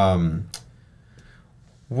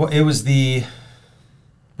was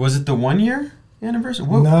it the 1 year anniversary?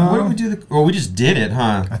 What did we do? We just did it,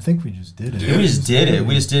 huh? I think we just did it. We just did it.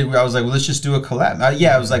 I was like, well, let's just do a collab.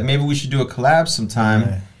 I was like, maybe we should do a collab sometime,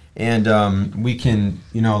 right. And we can,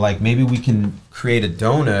 you know, like, maybe we can create a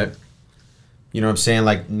donut. You know what I'm saying?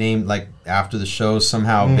 Like, named like after the show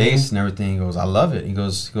somehow, based and everything. He goes, I love it. He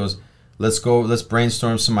goes, let's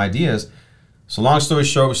brainstorm some ideas. So long story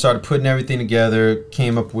short, we started putting everything together.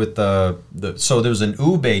 Came up with so there was an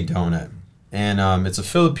ube donut, and it's a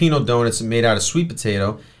Filipino donut. It's made out of sweet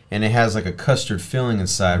potato, and it has like a custard filling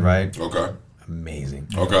inside, right? Okay. Amazing.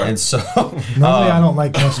 Okay. And so normally I don't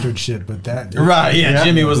like custard shit, but that right, yeah.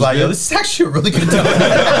 Jimmy was like, yo, this is actually a really good donut.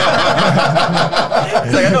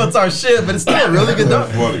 He's like, I know it's our shit, but it's still a really good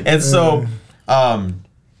donut. And so,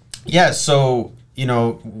 so you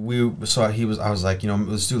know, I was like, you know,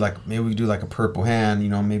 let's do like, maybe we do like a purple hand, you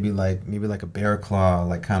know, maybe like a bear claw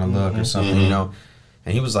like kind of look or something, you know.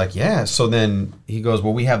 And he was like, yeah. So then he goes,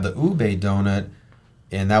 well, we have the ube donut.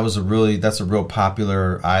 And that's a real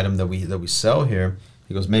popular item that we sell here.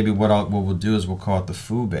 He goes, maybe what we'll do is we'll call it the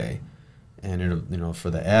Fube, and it'll, you know, for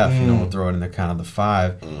the F, you know, we'll throw it in the kind of the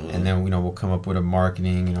 5, and then, you know, we'll come up with a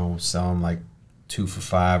marketing, you know, we'll sell them like 2 for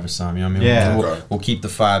 $5 or something. You know what I mean? Yeah. We'll keep the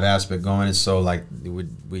 5 aspect going, and so like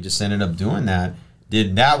we just ended up doing that.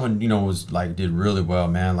 Did that one, you know, was like did really well,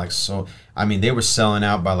 man. Like, so, I mean, they were selling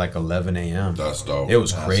out by like 11 a.m. That's dope. It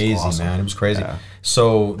was crazy, awesome, man. It was crazy. Yeah.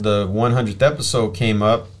 So the 100th episode came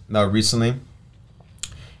up recently,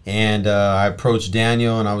 and I approached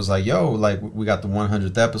Daniel, and I was like, yo, like, we got the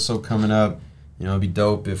 100th episode coming up. You know, it'd be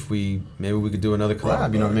dope if maybe we could do another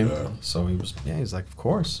collab, you know what I mean? Yeah. So he's like, of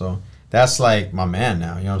course. So that's like my man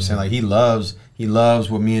now, you know what I'm saying? Like, he loves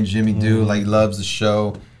what me and Jimmy do. Like, he loves the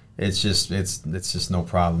show. It's just no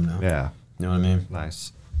problem now. Yeah. You know what I mean?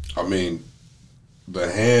 Nice. I mean,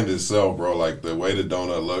 the hand itself, bro, like the way the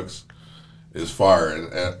donut looks is fire.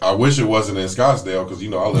 And I wish it wasn't in Scottsdale because,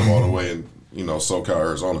 you know, I live all the way in, you know, SoCal,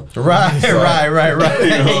 Arizona. Right. You know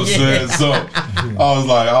what I'm saying? So I was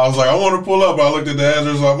like, I want to pull up. I looked at the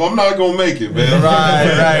address. I'm not going to make it, man.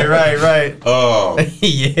 Right.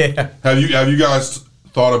 Yeah. Have you guys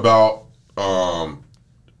thought about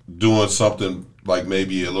doing something like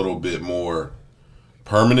maybe a little bit more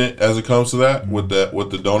permanent as it comes to that with the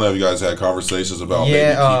donut? Have you guys had conversations about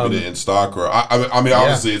maybe keeping it in stock? Or I mean,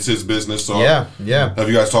 obviously it's his business, so yeah. Have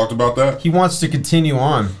you guys talked about that? He wants to continue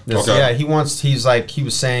on. Okay. Yeah, he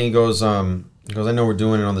was saying, he goes, I know we're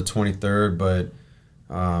doing it on the 23rd, but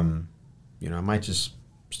you know, I might just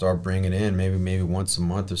start bringing it in maybe once a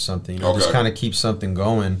month or something. You know, just kind of keep something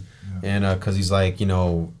going, and because he's like, you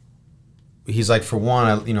know. He's like, for one,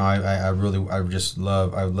 I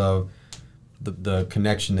love the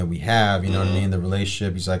connection that we have, you know what I mean, the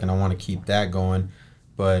relationship. He's like, and I want to keep that going.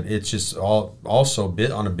 but it's just also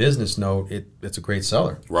bit on a business note. It's a great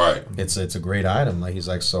seller. Right. It's a great item. Like he's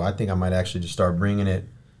like, so I think I might actually just start bringing it.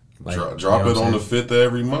 Like, drop it on the 5th of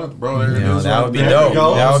every month, bro. There it is. That would be There dope. you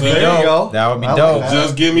go. That would be There you dope. That would be I like dope. that.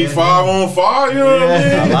 Just give me 5 on 5. You know what I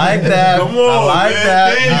mean? I like that. Come on, I like man.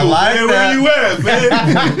 that. Daniel, I like man, that. where you at, man?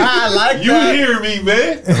 I like You that. hear me,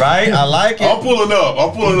 man? Right? I like it. I'm pulling up.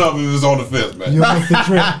 If it's on the 5th, man. You'll make the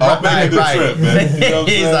trip. I'm making the trip, man. You know what I'm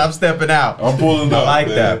saying? I'm stepping out. I'm pulling up. I like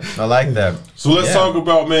man. that. I like that. So let's Yeah. talk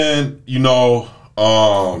about, man,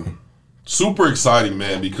 super exciting,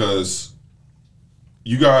 man, because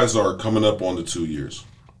you guys are coming up on the 2 years.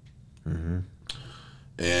 And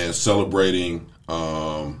celebrating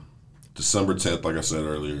December 10th, like I said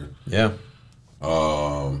earlier. Yeah.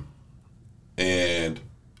 And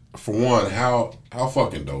for one, how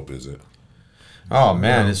fucking dope is it? Oh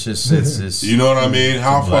man, it's just it's You know what I mean?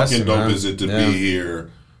 How a blessing, fucking dope man. is it to Yeah. be here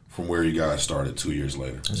from where you guys started 2 years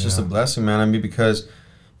later? It's just a blessing, man. I mean, because,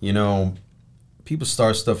 people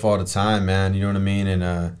start stuff all the time, man. You know what I mean?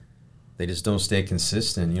 And they just don't stay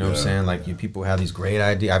consistent. You know what I'm saying? Like, people have these great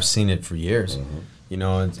ideas. I've seen it for years.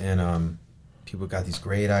 And people got these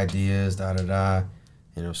great ideas,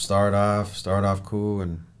 start off cool,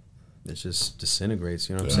 and it just disintegrates.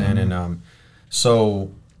 You know what I'm saying? And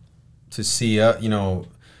so to see,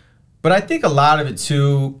 but I think a lot of it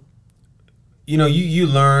too. You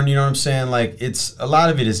learn, you know what I'm saying? Like, a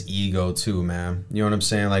lot of it is ego too, man. You know what I'm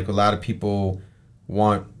saying? Like, a lot of people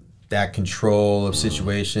want that control of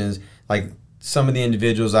situations. Like, some of the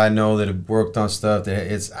individuals I know that have worked on stuff,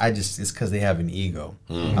 it's because they have an ego.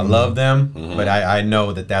 I love them, but I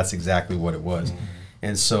know that that's exactly what it was.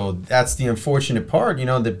 And so that's the unfortunate part,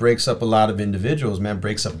 that breaks up a lot of individuals, man,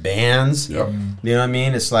 breaks up bands. Yep. You know what I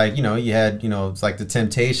mean? It's like, you had, it's like the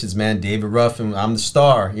Temptations, man, David Ruffin, I'm the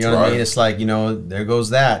star. You know what I mean? It's like, there goes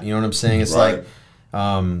that. You know what I'm saying? It's like,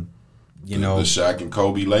 the Shaq and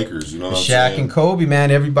Kobe Lakers, you know what I'm Shaq saying? and Kobe,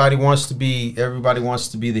 man, everybody wants to be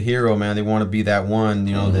the hero, man. They want to be that one,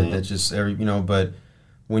 that just but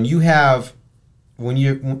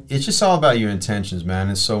it's just all about your intentions, man.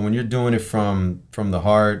 And so when you're doing it from the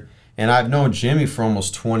heart, and I've known Jimmy for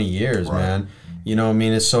almost 20 years, man. You know what I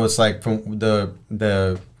mean? And so it's like, from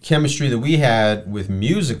the chemistry that we had with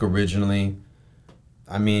music originally,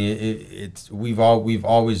 I mean, we've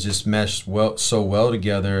always just meshed so well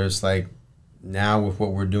together. It's like, now with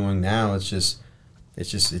what we're doing now, it's just a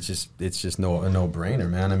no-brainer,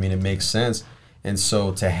 man. I mean, it makes sense. And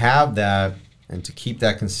so to have that and to keep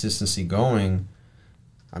that consistency going,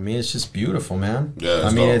 I mean, it's just beautiful, man. Yeah,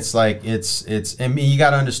 I mean, dope. it's like I mean, you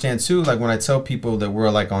got to understand too. Like, when I tell people that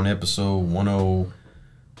we're like on episode 10, I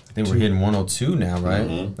think we're hitting 102 now,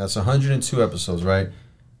 right? That's 102 episodes, right?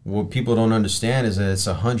 What people don't understand is that it's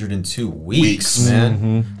 102 weeks,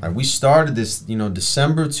 man. Like, we started this,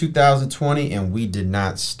 December 2020, and we did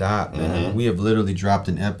not stop, man. We have literally dropped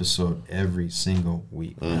an episode every single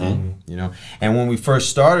week, man. And when we first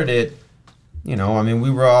started it, I mean, we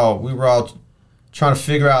were all trying to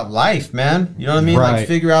figure out life, man. You know what I mean? Right. Like,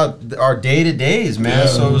 figure out our day-to-days, man.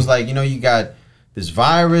 So it was like, you got this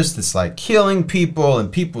virus that's like killing people,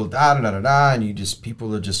 and people and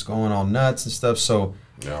people are just going all nuts and stuff. So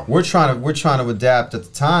we're trying to adapt at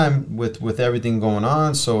the time with everything going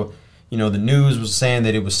on. So, the news was saying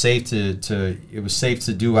that it was safe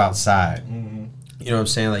to do outside. You know what I'm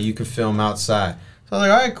saying? Like, you could film outside. So I was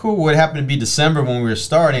like, all right, cool. What happened to be December when we were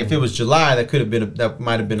starting? If it was July, that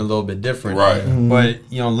might have been a little bit different. Right. But,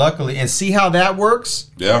 luckily, and see how that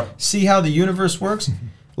works? Yeah. See how the universe works?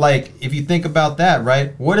 Like, if you think about that,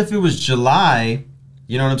 right? What if it was July?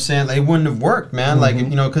 You know what I'm saying? Like, it wouldn't have worked, man. Like,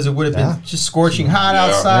 because it would have been just scorching hot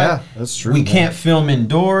outside. Yeah, that's true. We man. can't film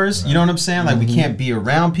indoors. You know what I'm saying? Like, we can't be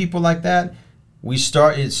around people like that.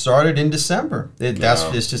 It started in December.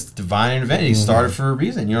 It's just a divine event. It started for a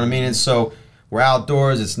reason. You know what I mean? And so we're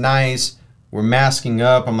outdoors. It's nice. We're masking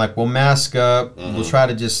up. I'm like, we'll mask up. We'll try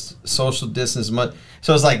to just social distance as much.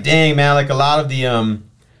 So it's like, dang, man. Like, a lot of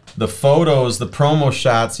the photos, the promo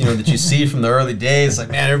shots, that you see from the early days, like,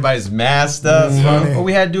 man, everybody's masked up. But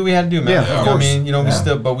we had to do, man. Yeah, of course. I mean,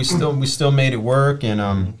 we still made it work.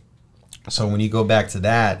 And so when you go back to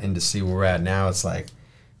that and to see where we're at now, it's like,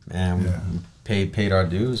 man, we paid our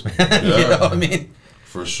dues, man. Yeah. You know what I mean?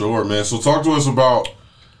 For sure, man. So talk to us about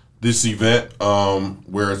this event,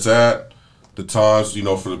 where it's at, the times,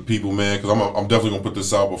 for the people, man, because I'm definitely gonna put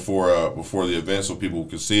this out before the event so people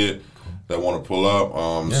can see it that want to pull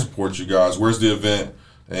up, support you guys. Where's the event,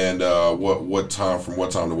 and what time, from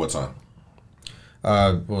what time to what time?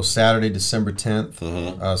 Well, Saturday, December 10th.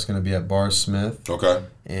 It's going to be at Bar Smith. Okay.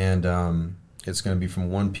 And it's going to be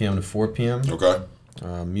from 1 p.m. to 4 p.m. Okay.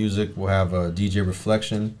 Music, we'll have a DJ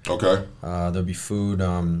Reflection. Okay. There'll be food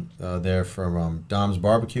there from Dom's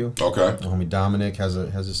Barbecue. Okay. My homie Dominic has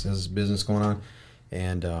this business going on,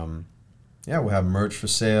 and we'll have merch for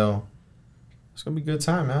sale. It's gonna be a good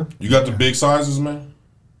time, man. You got the big sizes, man?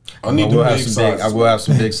 I need We'll the have big some sizes. I will have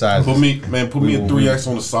some big sizes. Put me a 3X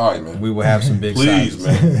on the side, man. We will have some big Please,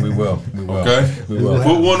 sizes. man. We will. Okay? We will.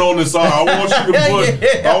 Put one on the side. I want you to put.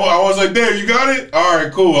 I was like, damn, you got it? All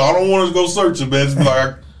right, cool. I don't want to go searching, man. Just be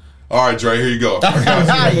like, all right, Dre, here you go. I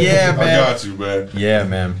got you. Yeah, man. I got you, man. Yeah,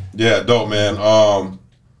 man. Yeah, dope, man.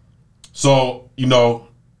 So,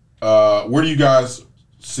 where do you guys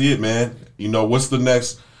see it, man? What's the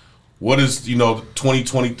next? What is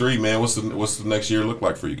 2023, man? What's the next year look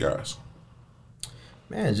like for you guys?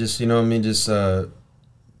 Man, just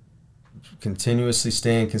continuously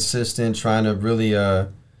staying consistent, trying to really up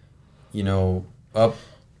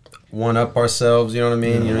ourselves. You know what I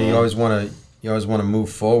mean? Mm-hmm. You always want to move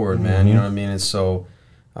forward, man. You know what I mean? And so,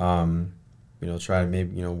 try to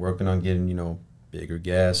maybe working on getting bigger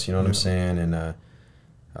guests. You know what I'm saying? And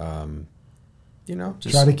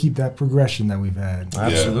just try to keep that progression that we've had.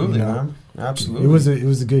 Absolutely, You know? man. Absolutely. It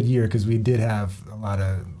was a good year because we did have a lot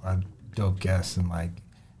of dope guests and like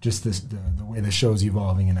just the way the show's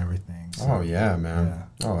evolving and everything. So, oh yeah, man.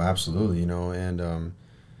 Yeah. Oh, absolutely. And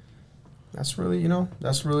that's really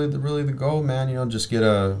the goal, man. Just get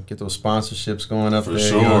those sponsorships going up For there.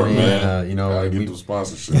 sure, You know what I mean? man. Gotta get we, those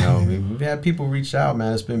sponsorships. we've had people reach out,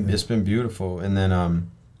 man. It's been beautiful. And then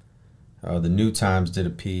the New Times did a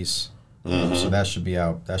piece. So that should be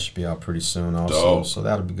out. That should be out pretty soon, also. Dope. So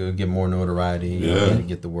that'll be good. Get more notoriety. Yeah.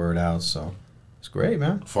 Get the word out. So it's great,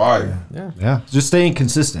 man. Fire. Yeah. Just staying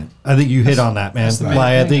consistent. I think you hit on that, man. the main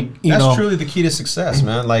I thing. think That's truly the key to success,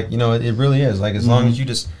 man. Like it really is. Like as long as you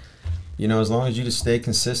just stay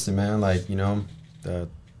consistent, man. Like and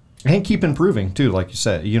keep improving too, like you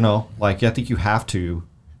said. I think you have to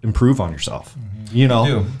improve on yourself. You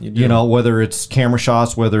do. Whether it's camera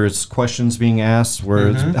shots, whether it's questions being asked, where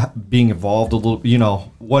it's being involved a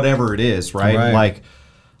little, whatever it is, right? Like,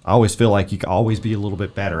 I always feel like you can always be a little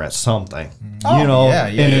bit better at something,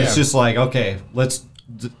 it's just like, okay, let's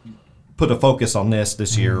put a focus on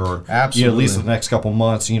this year, or at least the next couple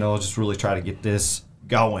months, just really try to get this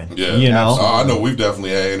going. Yeah, I know we've definitely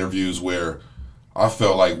had interviews where I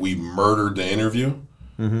felt like we murdered the interview,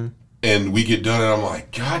 and we get done, and I'm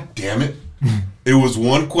like, God damn it. It was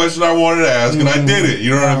one question I wanted to ask, and I did it. You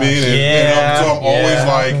know what I mean?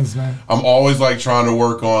 I'm always like trying to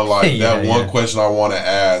work on that one question I want to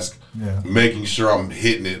ask, making sure I'm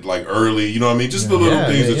hitting it like early. You know what I mean? Just the little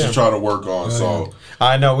things that you try to work on. So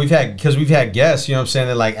I know we've had guests. You know what I'm saying?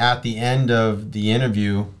 That like at the end of the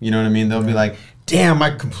interview, you know what I mean? They'll be like, "Damn,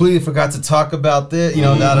 I completely forgot to talk about this." You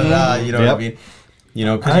know, da da da. You know what I mean?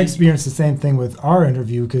 I experienced the same thing with our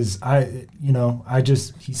interview because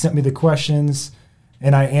he sent me the questions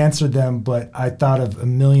and I answered them, but I thought of a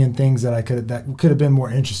million things that could have been more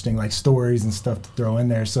interesting, like stories and stuff to throw in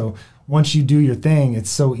there. So once you do your thing, it's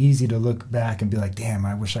so easy to look back and be like, "Damn,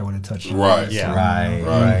 I wish I would have touched it." Right. Yeah.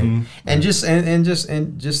 Right. And just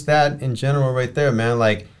that in general, right there, man.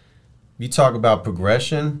 Like you talk about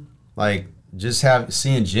progression, like. Just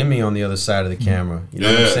seeing Jimmy on the other side of the camera, you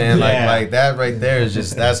know what I'm saying? Like that right there is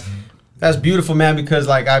just that's beautiful, man. Because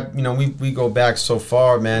like we go back so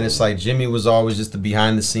far, man. It's like Jimmy was always just the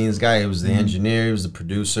behind the scenes guy. He was the engineer, he was the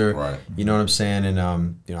producer, right? You know what I'm saying? And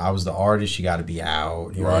I was the artist. You got to be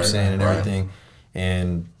out, you know what I'm saying, and everything.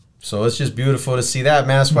 And so it's just beautiful to see that,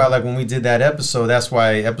 man. That's why like when we did that episode, that's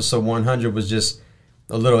why episode 100 was just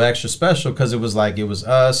a little extra special because it was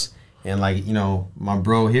us. And like, my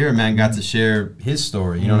bro here, man, got to share his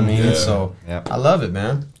story. You know what I mean? Yeah. And so I love it,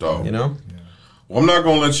 man. Dope. Well, I'm not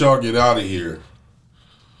going to let y'all get out of here,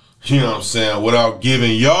 you know what I'm saying, without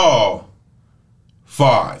giving y'all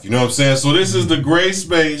 5. You know what I'm saying? So this is the Gray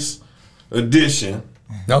Space edition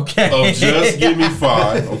of Just Give Me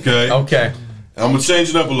 5, okay? Okay. And I'm going to change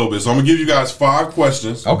it up a little bit. So I'm going to give you guys 5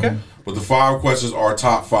 questions. Okay. But the 5 questions are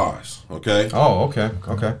top 5s, okay? Oh, okay.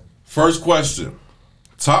 Okay. First question.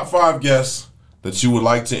 Top 5 guests that you would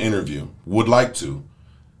like to interview,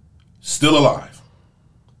 still alive.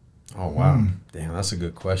 Oh, wow. Damn, that's a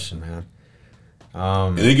good question, man.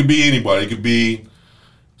 And it could be anybody. It could be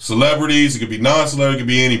celebrities. It could be non-celebrity. It could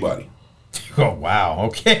be anybody. Oh, wow.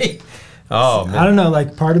 Okay. Oh, man. I don't know.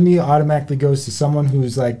 Like, part of me automatically goes to someone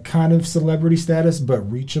who's like kind of celebrity status but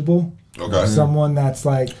reachable. Okay. Someone that's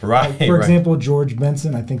like, for example, George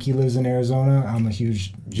Benson. I think he lives in Arizona. I'm a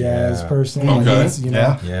huge jazz person. Okay. That'd be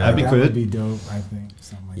that good. would be dope. I think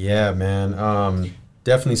something like that. Man.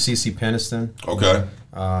 Definitely CeCe Peniston. Okay.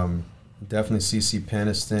 Definitely CeCe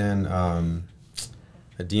Peniston.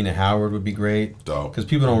 Adina Howard would be great. Dope. Because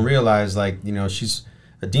people don't realize, like, you know,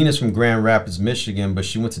 Adina's from Grand Rapids, Michigan, but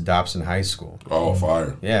she went to Dobson High School. Oh,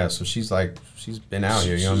 fire. Yeah, so she's been out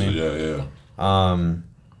here, you know what I mean? Yeah.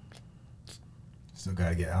 Still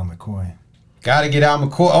gotta get Al McCoy. Got to get Al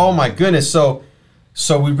McCoy. Oh my goodness! So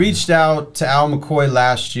we reached out to Al McCoy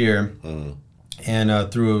last year,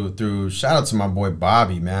 and through shout out to my boy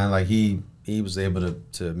Bobby, man. Like he was able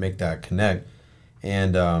to make that connect,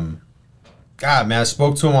 and God, man, I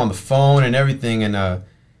spoke to him on the phone and everything, and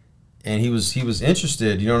he was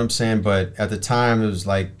interested. You know what I'm saying? But at the time,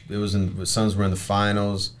 the Suns were in the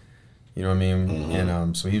finals. You know what I mean?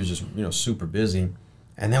 And so he was just super busy,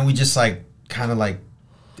 and then we just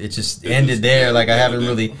it just ended there. Like I haven't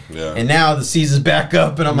really, and now the season's back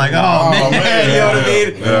up, and I'm like, oh man, you know what I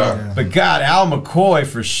mean? Yeah. But God, Al McCoy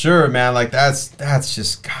for sure, man. Like that's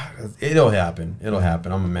just God. It'll happen. I'm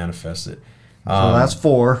gonna manifest it. So that's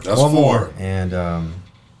 4. That's one 4. more. And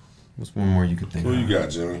what's one more you could think Who of? you got,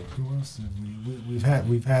 Jimmy? Who else have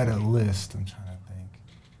we've had a list. I'm trying to think.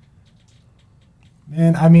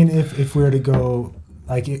 Man, I mean, if we were to go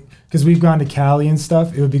like it, because we've gone to Cali and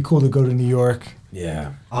stuff, it would be cool to go to New York.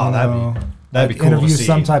 Yeah. Oh, that'd be cool interview to see.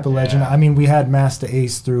 some type of legend. I mean, we had Master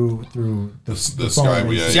Ace through the Sky.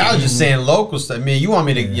 phone. See, I was just saying local stuff. I mean, you want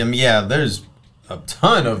me to? Yeah, there's a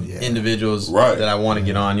ton of individuals that I want to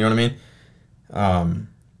get on. You know what I mean?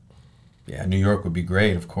 Yeah, New York would be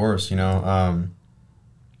great, of course. You know,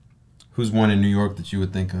 who's one in New York that you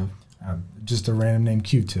would think of? Just a random name,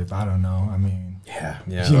 Q-Tip. I don't know. I mean, yeah.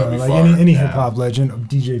 You know, like any hip hop legend,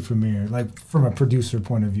 DJ Premier. Like from a producer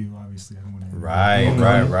point of view, obviously, I want to. Right.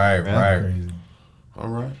 Crazy. All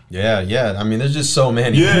right. Yeah. I mean, there's just so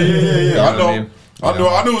many. Yeah. You know what I mean?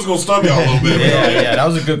 I knew it was gonna stump y'all a little bit. Yeah, that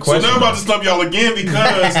was a good question. So now I'm about to stump y'all again because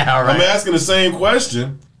All right. I'm asking the same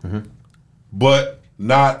question, but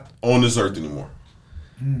not on this earth anymore.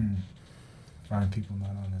 Find people not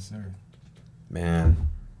on this earth. Man,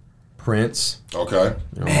 Prince. Okay.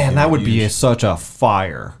 You know, Man, that would be such a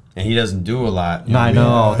fire. And he doesn't do a lot. You I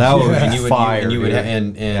know that would And be you would, fire. and you would,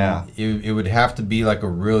 dude. and it would have to be like a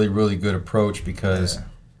really, really good approach because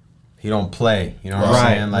he don't play. You know what I'm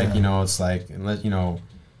Right. saying? Like you know, it's like unless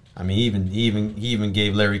I mean, he even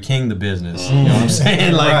gave Larry King the business. You know what I'm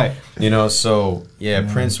saying? Like Right. you know, so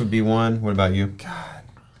Prince would be one. What about you?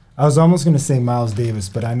 I was almost gonna say Miles Davis,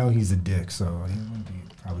 but I know he's a dick, so he wouldn't be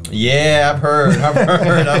probably. Yeah, I've heard,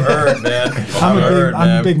 man.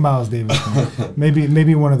 I'm a big Miles Davis fan.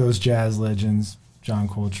 Maybe one of those jazz legends, John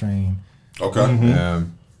Coltrane. Okay.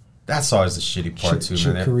 That's always the shitty part too,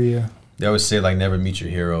 Chick man. Corea. They always say like never meet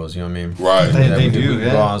your heroes. You know what I mean? Right. They do, We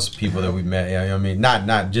yeah. lost people that we met. Yeah, you know what I mean?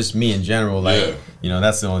 Not just me in general. Like you know,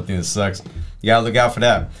 that's the only thing that sucks. You gotta look out for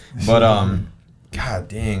that. But god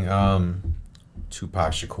dang,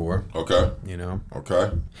 Tupac Shakur. Okay. You know,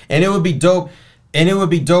 Okay. and it would be dope. And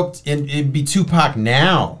it'd be Tupac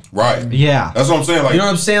now. Right. Yeah. That's what I'm saying. Like, You know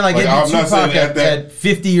what I'm saying? Like, I'm it'd be not saying Tupac at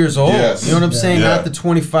 50 years old. Yes. You know what I'm saying? Yeah. Not the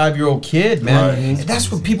 25-year-old kid, man. Right. And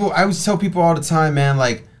that's what people, I always tell people all the time, man,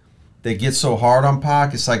 like, they get so hard on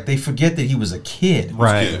Pac. It's like they forget that he was a kid.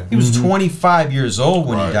 Right. He was 25 years old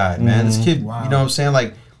when he died, man. This kid, Wow. you know what I'm saying?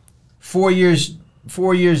 Like, 4 years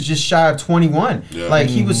just shy of 21. Yeah. Like,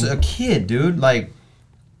 he was a kid, dude. Like,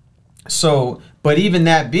 so, but even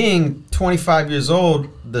that being 25 years old,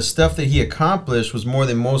 the stuff that he accomplished was more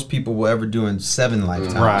than most people will ever do in 7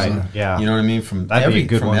 lifetimes. Right, yeah. You know what I mean? That'd be a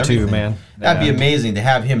good from one too, everything. man. That'd Yeah. be amazing to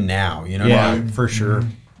have him now. You know what I Yeah, mean? for sure.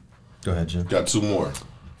 Go ahead, Jim. got 2 more.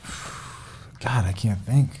 God, I can't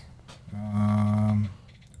think.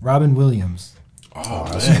 Robin Williams. Oh,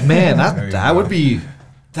 Man, There you that go. would be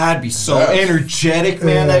that'd be so Yes. energetic,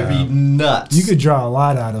 man. That'd be nuts. You could draw a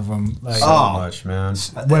lot out of him, like So Oh. much, man.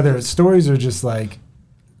 whether it's stories or just like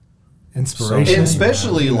inspiration. And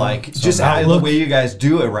especially like just that how the look- way you guys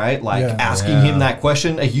do it, right? Like Yeah. asking Yeah. him that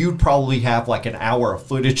question, you'd probably have like an hour of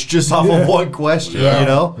footage just off of one question, Yeah. you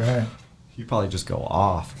know? Right. You'd probably just go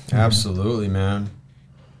off. Absolutely, man.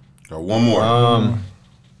 got 1 more.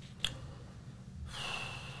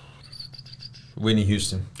 Whitney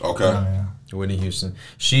Houston. Okay. Oh, yeah. Whitney Houston.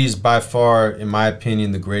 She's by far, in my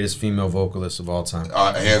opinion, the greatest female vocalist of all time.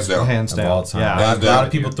 Hands down. Hands Of down. all time. Yeah. A Hands lot down.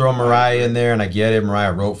 of people throw Mariah in there, and I get it.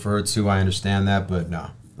 Mariah wrote for her too. I understand that, but no.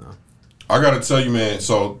 I gotta tell you, man.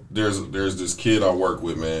 So there's this kid I work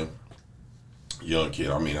with, man. Young kid.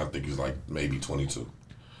 I mean, I think he's like maybe 22.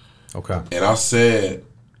 Okay. And I said,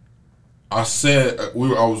 I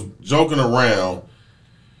was joking around,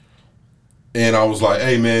 and I was like,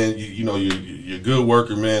 "Hey, man, you know, you're a good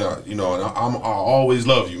worker, man. And I always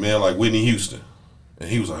love you, man, like Whitney Houston." And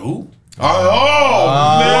he was like, "Who?"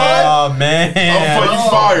 Oh, man. man. You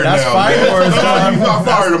fired That's now. fighting man. words, No, man. I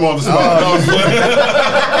fired him on the spot.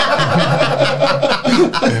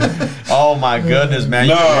 Oh my goodness, man.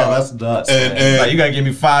 Nah. Yeah, that's nuts. And You gotta give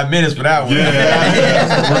me 5 minutes for that one.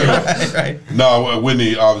 yeah. Right. No,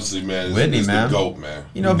 Whitney, obviously, man. Whitney, is man. the GOAT, man.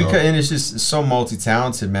 You know, because and it's just so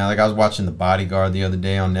multi-talented, man. Like I was watching The Bodyguard the other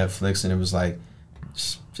day on Netflix, and it was like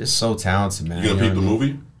just so talented, man. You gonna peep the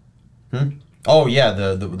movie? Oh yeah,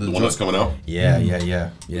 the one that's coming out? Yeah.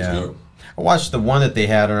 good. I watched the one that they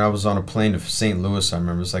had, and I was on a plane to St. Louis. I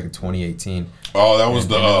remember it's like in 2018. Oh, that was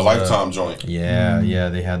the And it was, Lifetime joint. Yeah,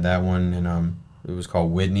 they had that one, and it was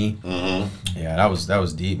called Whitney. Mm-hmm. Yeah, that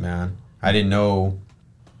was deep, man. I didn't know.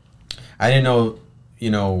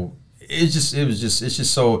 You know, it's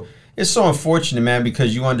just so unfortunate, man,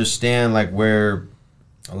 because you understand like where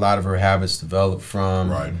a lot of her habits developed from,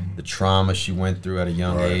 Right. the trauma she went through at a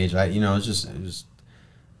young Right. age. It was,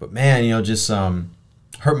 but man,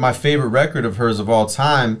 my favorite record of hers of all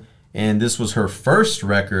time, and this was her first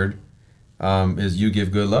record, is "You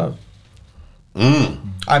Give Good Love."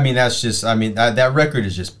 I mean, that record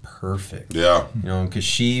is just perfect. Yeah. You know, and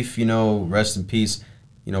Kashif, rest in peace,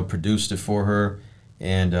 produced it for her,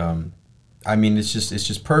 and I mean, it's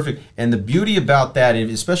just perfect. And the beauty about that,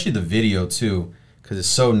 and especially the video too, because it's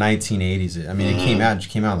so 1980s. I mean, it came out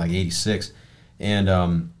in like '86,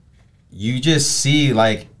 and you just see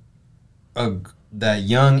like that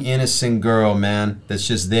young innocent girl, man, that's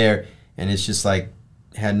just there, and it's just like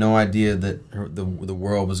had no idea that the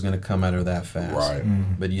world was gonna come at her that fast. Right.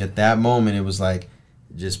 But at that moment, it was like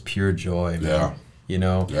just pure joy, man.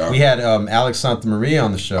 Yeah. Yeah. We had Alex Santamaria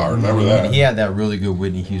on the show. I remember that. And he had that really good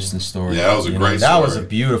Whitney Houston story. Yeah, that was a great That story. was a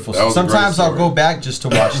beautiful That was a great Sometimes I'll story. go back just to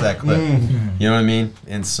watch that clip. You know what I mean?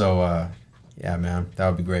 And so, yeah, man, that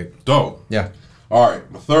would be great. Dope. Yeah. All right,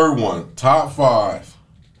 my third one. Top 5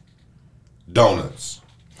 donuts.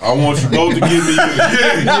 I want you both to give me Food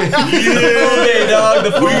dog,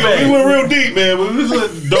 the food we went real deep, man. But this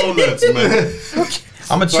is donuts, man.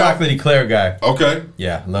 I'm a chocolate eclair guy. Okay.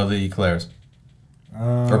 Yeah, love the eclairs.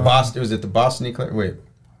 Or Boston, was it the Boston eclair? Wait.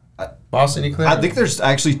 Boston eclair? I think there's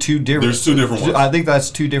actually two different. There's two different ones. I think that's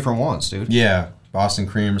two different ones, dude. Yeah, Boston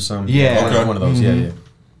cream or something. Yeah. Okay. One of those, yeah.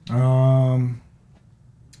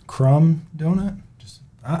 Crumb donut.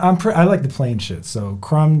 I like the plain shit. So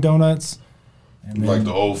crumb donuts. And then, Like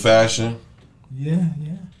the old fashioned. yeah.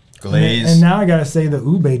 Glaze. And now I gotta say the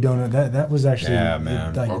ube donut. That was actually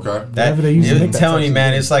man. Okay. whatever they used to make I'm that telling you, stuff's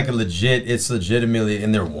man, good. it's like it's legitimately,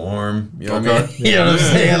 and they're warm. You know what I Okay. mean? You know what I'm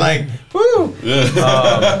saying? Like, woo. Yeah.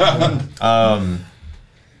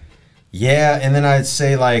 Yeah, and then I'd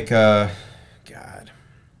say like, God.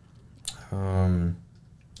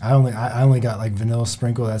 I only got like vanilla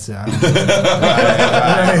sprinkle. That's it.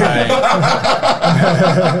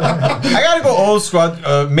 I gotta go old school.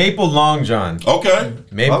 Maple Long John. Okay.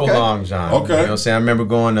 Maple Okay. Long John. Okay. You know what I'm saying? I remember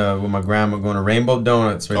going with my grandma, going to Rainbow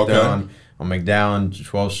Donuts right there Okay. on McDowell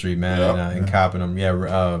 12th Street, man, Yep. and copping them.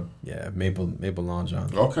 Yeah, Maple Long John.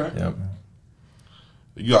 Okay. Yep.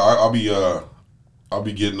 Yeah, I'll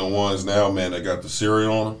be getting the ones now, man, that got the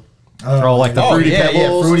cereal on them. Throw like the fruity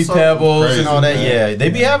pebbles. Fruity and stuff. Pebbles Crazy, and all that. man. Yeah, they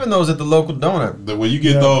be having those at the local donut. When you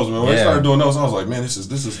get those, man, when I Yeah. started doing those, I was like, man, this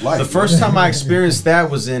is life. The first time I experienced that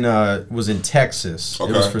was in Texas. It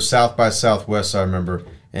was Okay. for South by Southwest, I remember,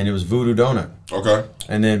 and it was Voodoo Donut. Okay.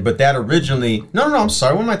 And then, but that originally, no, I'm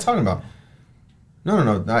sorry. What am I talking about? No,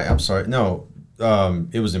 I'm sorry. No,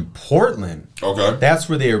 it was in Portland. Okay. That's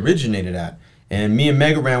where they originated at. And me and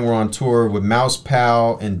Mega Ran were on tour with Mouse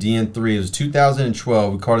Pal and DN3. It was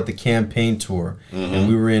 2012. We called it the Campaign Tour. And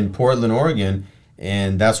we were in Portland, Oregon.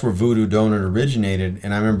 And that's where Voodoo Donut originated.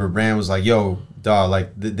 And I remember Ran was like, yo, dawg,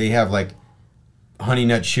 like, they have, like, Honey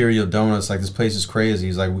Nut Cheerio donuts. Like, this place is crazy.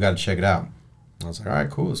 He's like, we got to check it out. I was like, all right,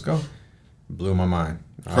 cool, let's go. Blew my mind.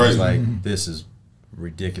 I was Crazy. like, this is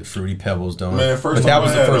ridiculous. Fruity Pebbles donut. Man, first but that time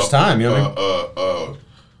was I the had first time, you know what I mean?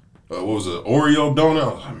 What was it? Oreo donut.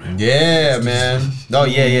 I was like, man, Yeah, man. Oh,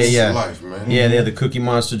 this yeah. is life, man. Yeah, they had the Cookie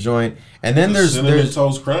Monster joint. And then The Cinnamon there's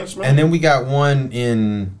Toast Crunch, man. and then we got one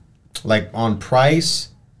in like on Price.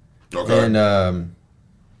 Okay. And I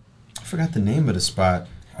forgot the name of the spot.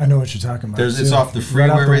 I know what you're talking about. It's too. off the freeway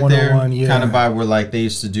off the right there. 101, yeah. Kind of by where like they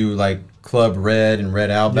used to do like Club Red and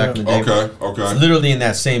Red Owl back in the day. Okay. It's Okay. literally in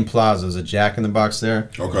that same plaza. There's a Jack in the Box there.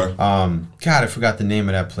 Okay. God, I forgot the name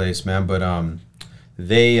of that place, man. But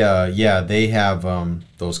they have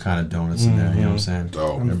those kind of donuts in there. You know what I'm saying?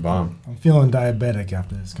 Dope. They're bomb. I'm feeling diabetic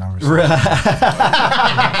after this conversation.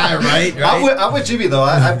 right. I'm with Jimmy though.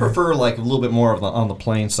 I prefer like a little bit more of on the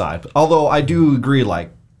plain side. Although I do agree,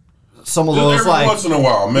 like some of Just those every like once in a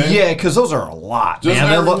while, man. yeah, because those are a lot, Just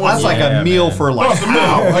man. every once That's in a like while. a meal Man. for like What's the meal?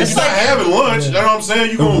 Like, you're not having lunch. You know what I'm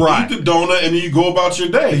saying? You gonna Right. eat the donut and then you go about your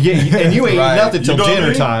day. yeah, and you ain't Right. eat nothing till You know what I dinner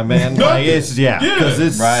mean? time, man. Nothing. Like it's because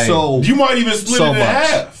it's Right. so. You might even split So it in much.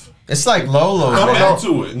 half. It's like Lolo's, I don't man. know.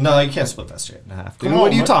 To it. No, you can't split that shit in half. Dude. Come on,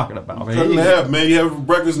 What are you man. talking about, Cut it in man? half, man. You have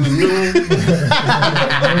breakfast in the noon. You know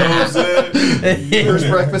what I'm saying? First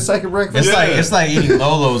breakfast, second breakfast. It's like eating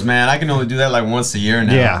Lolo's, man. I can only do that like once a year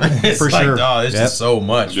now. Yeah, it's for like, sure. dog, it's Yep. just so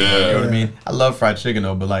much. Man, you know what I Yeah. mean? I love fried chicken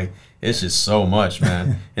though, but like it's just so much,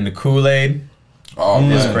 man. And the Kool-Aid, Oh,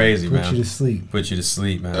 it's man. crazy, Put man. you to sleep. Put you to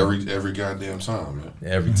sleep, man. Every goddamn time, man.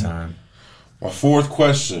 Every time. My fourth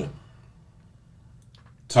question.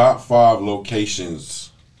 Top 5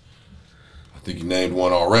 locations. I think you named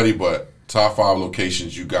one already, but top 5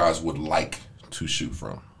 locations you guys would like to shoot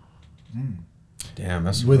from. Damn,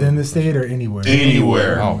 that's Within the state or anywhere?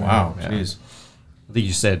 Anywhere. Oh wow, Yeah. jeez. I think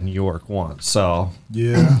you said New York once, so.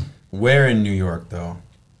 Yeah. Where in New York though?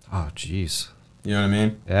 Oh, jeez. You know what I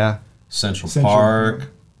mean? Yeah. Central Central Park,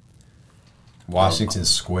 Park. Washington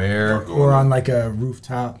Square. Or on like a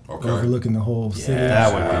rooftop Okay. overlooking the whole city.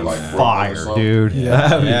 That would be Like Brooklyn or fire, something. dude. Yeah.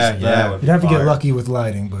 That would be- Yeah, that yeah. would be You'd have to get fire. lucky with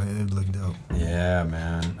lighting, but it'd look dope. Yeah,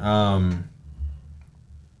 man.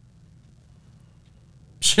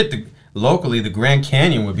 Shit, locally the Grand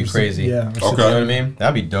Canyon would be crazy. Yeah. Okay. You know what I mean?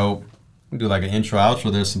 That'd be dope. We do like an intro, outro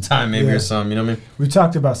there sometime, maybe Yeah. or something. You know what I mean? We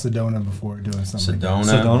talked about Sedona before doing something. Like Sedona.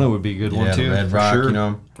 that. Sedona would be a good Yeah, one, the too. Red for Rock. sure. You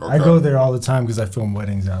know. Okay. I go there all the time because I film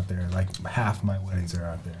weddings out there. Like half my weddings are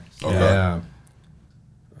out there. Okay. Yeah.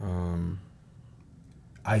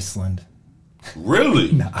 Iceland.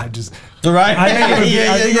 Really? No, I just. Right. I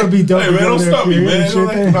think it would be dope. Hey, to man, go don't there, stop me, period, man. and shit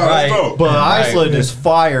Like, there. nah, Right. that's dope. But Right. Iceland is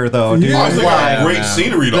fire, though, dude. Yeah. Iceland Like, got great man.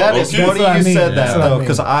 scenery, though. that no is kidding. funny That's what I you mean. said That's that, what I though, mean.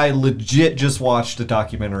 because I legit just watched a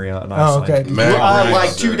documentary on Iceland. okay. Man, great Like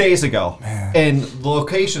out 2 there. days ago. And the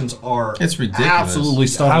locations are It's ridiculous. absolutely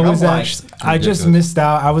stunning. I was I'm like, actually, I just ridiculous. missed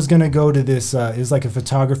out. I was gonna go to this. It was like a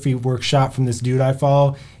photography workshop from this dude I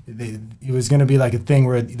follow. It was gonna be like a thing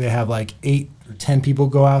where they have like 8 or 10 people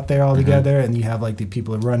go out there all together, and you have like the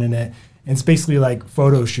people running it. And it's basically like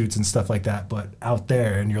photo shoots and stuff like that, but out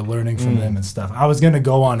there, and you're learning from them and stuff. I was gonna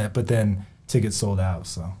go on it, but then tickets sold out.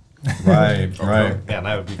 So Right. Right. man,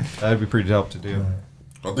 that would be pretty dope to do.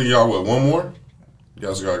 I think y'all with one more. You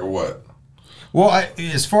guys got to go what? Well,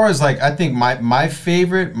 as far as like, I think my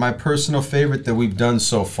favorite, my personal favorite that we've done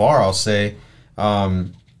so far, I'll say,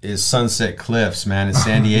 is Sunset Cliffs, man, in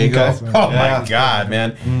San Diego. Okay. Oh Yeah. my God,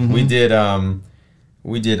 man, we did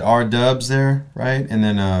R Dubs there, right, and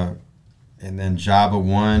then Jabba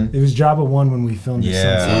 1. it was Jabba 1 when we filmed it.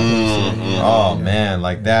 Yeah. Sunset. Oh man,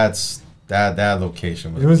 like that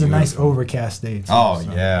location was. It was a nice beautiful. overcast day too. Oh so.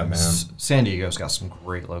 yeah, man. San Diego's got some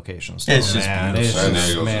great locations. It's just man. beautiful. San just-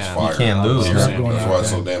 Diego's man. just fire. can't lose, That's man. why it's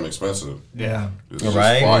so damn expensive. Yeah. It's just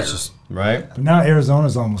Right? fire. It's just- Right. But now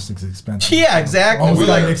Arizona's almost as expensive. Yeah, exactly. Almost We're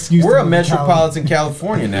like like an excuse we're to a move to metropolitan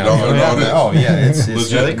California now. You don't know this. Oh yeah, it's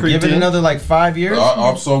Legit. Yeah, they creeped give it in. another like 5 years.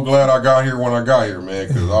 I'm so glad I got here when I got here, man,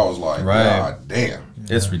 because I was like, Right. God damn.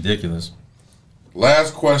 It's ridiculous.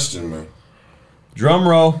 Last question, man. Drum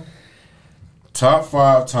roll. Top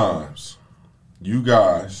 5 times you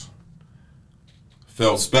guys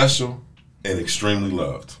felt special and extremely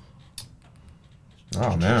loved.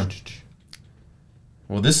 Oh man.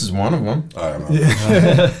 Well, this is one of them. All right, man.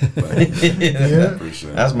 Yeah. Appreciate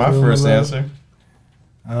it. That's my Feel first love. answer.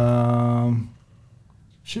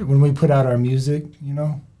 Shit, when we put out our music, you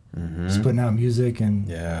know, just putting out music, and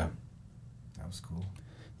Yeah. that was cool.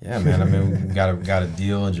 Yeah, man. I mean, we got a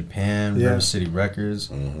deal in Japan, Yeah. River City Records.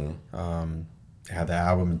 Mm-hmm. Had the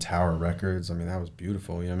album in Tower Records. I mean, that was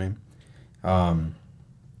beautiful. You know what I mean?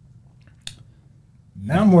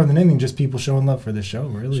 Now more than anything, just people showing love for the show,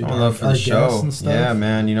 really. Showing love for Our the guests show. and stuff. Yeah,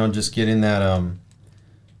 man. You know, just getting that.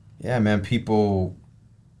 Yeah, man. People.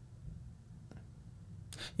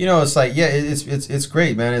 You know, it's like, yeah, it's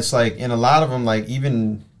great, man. It's like, and a lot of them, like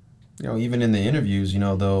even in the interviews, you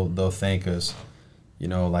know, they'll thank us, you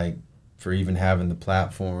know, like for even having the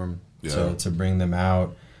platform Yeah. to bring them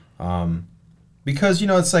out. Because, you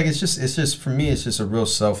know, it's like, it's just for me, it's just a real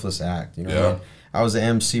selfless act. You know, Yeah. I was an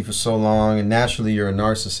MC for so long, and naturally you're a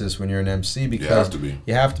narcissist when you're an MC because You have to be.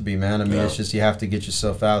 You have to be, man. I mean, Yeah. it's just you have to get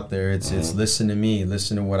yourself out there. It's listen to me,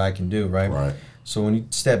 listen to what I can do, right? Right. So when you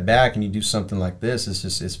step back and you do something like this,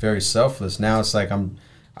 it's very selfless. Now it's like I'm.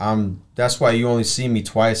 That's why you only see me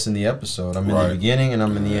twice in the episode. I'm in Right. the beginning and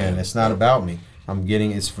I'm in the end. It's not about me.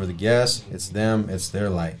 It's for the guests. It's them. It's their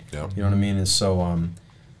light. Yeah. You know what I mean? And so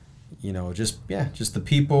you know, just the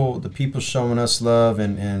people showing us love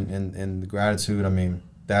and the gratitude. I mean,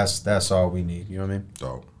 that's all we need. You know what I mean?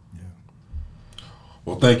 Dope.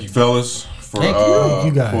 Well, thank you, fellas, for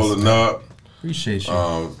you guys. pulling up. Appreciate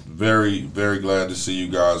you. Very, very glad to see you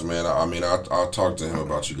guys, man. I mean, I talk to him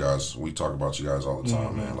about you guys. We talk about you guys all the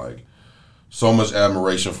time, man. Like, so much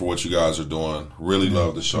admiration for what you guys are doing. Really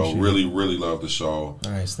love the show. Really, really love the show.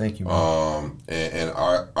 Nice, thank you, man. And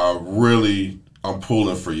I'm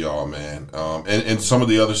pulling for y'all, man. And some of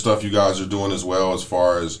the other stuff you guys are doing as well, as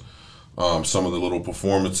far as some of the little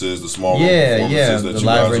performances, the small performances that the you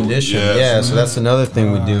live guys rendition. So that's another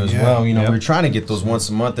thing we do as well. You know, we're trying to get those once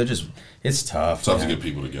a month. It's tough. It's tough to get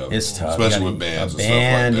people together. It's tough, especially with bands and stuff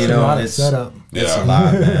like that. You know, it's setup. It's a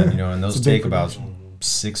lot, man. You know, and those take about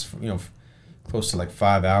 6, close to like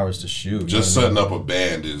 5 hours to shoot. Just setting up a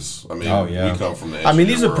band is, we come from the.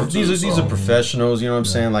 These are professionals. You know what I'm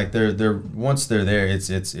saying? Like they're once they're there,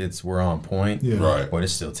 it's we're on point. Yeah. Right. But it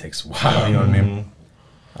still takes a while. You know what I mean?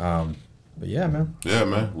 But yeah, man. Yeah,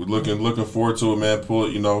 man. We're looking forward to it, man.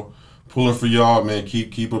 Pulling for y'all, man.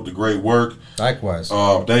 Keep up the great work. Likewise.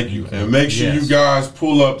 Thank you. And make sure you guys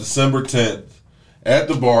pull up December 10th at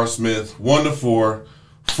the Barsmith, 1 to 4.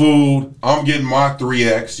 Food. I'm getting my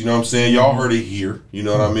 3X. You know what I'm saying? Y'all heard it here. You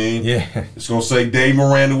know what I mean? Yeah. It's going to say Dave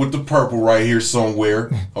Miranda with the purple right here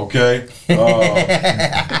somewhere. Okay?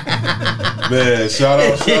 Man, shout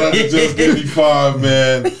out to Just Give Me 5,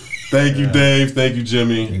 man. Thank you, Dave. Thank you,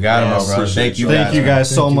 Jimmy. You got him, bro. Thank you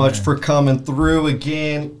guys so much for coming through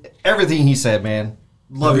again. Everything he said, man.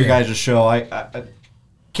 Love your guys' show. I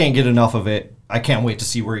can't get enough of it. I can't wait to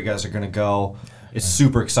see where you guys are going to go. It's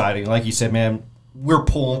super exciting. Like you said, man, we're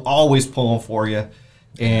always pulling for you.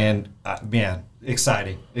 And, man,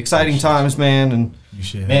 exciting times, man. And,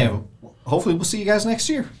 man, hopefully we'll see you guys next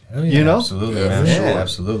year. You know? Absolutely, man. for sure.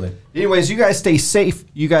 Absolutely. Anyways, you guys stay safe.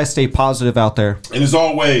 You guys stay positive out there. And as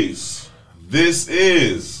always, this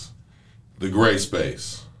is The Gray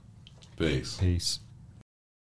Space. Peace.